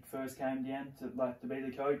chat when he first came down to be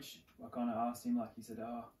the coach. I kind of asked him, he said,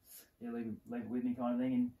 leave it with me kind of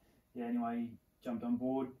thing. And anyway, he jumped on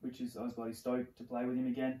board, I was bloody stoked to play with him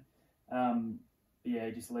again. He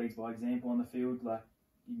just leads by example on the field. You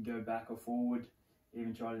can go back or forward,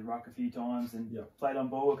 even tried to ruck a few times and played on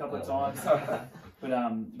ball a couple of times. But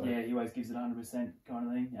he always gives it 100% kind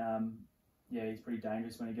of thing. He's pretty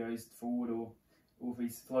dangerous when he goes forward or if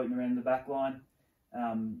he's floating around the back line.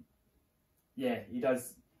 He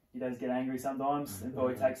does get angry sometimes and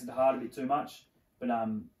probably takes it to heart a bit too much. But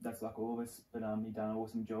that's like all of us. But he's done an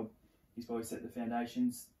awesome job. He's probably set the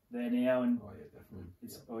foundations there now, and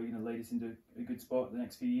it's probably going to lead us into a good spot the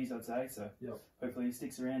next few years, I'd say. So hopefully he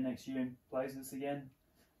sticks around next year and plays with us again.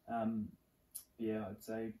 I'd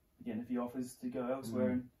say getting a few offers to go elsewhere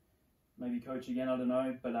and maybe coach again. I don't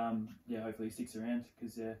know, but hopefully he sticks around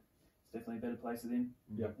because it's definitely a better place with him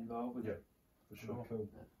involved with it. For sure. Cool.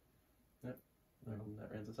 That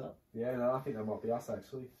rounds us up. Yeah, no, I think that might be us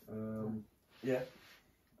actually.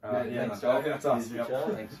 Thanks, Joel. Joel. That's us.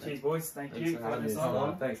 Thanks. Cheers, boys. Thank you for having us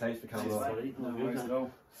on. Thanks heaps for coming on. Cheers, no worries at all.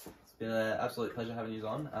 It's been an absolute pleasure having you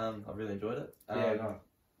on. I've really enjoyed it. And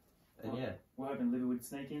we're hoping Libby would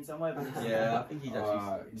sneak in somewhere. But I think he's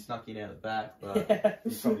actually snuck in out the back, but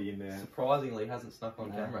he's probably in there. Surprisingly, hasn't snuck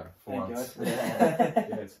on camera for Thank once.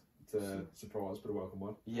 It's a surprise, but a welcome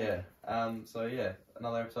one.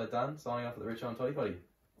 Another episode done. Signing off at the Richo Toddy Poddy.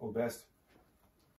 All the best.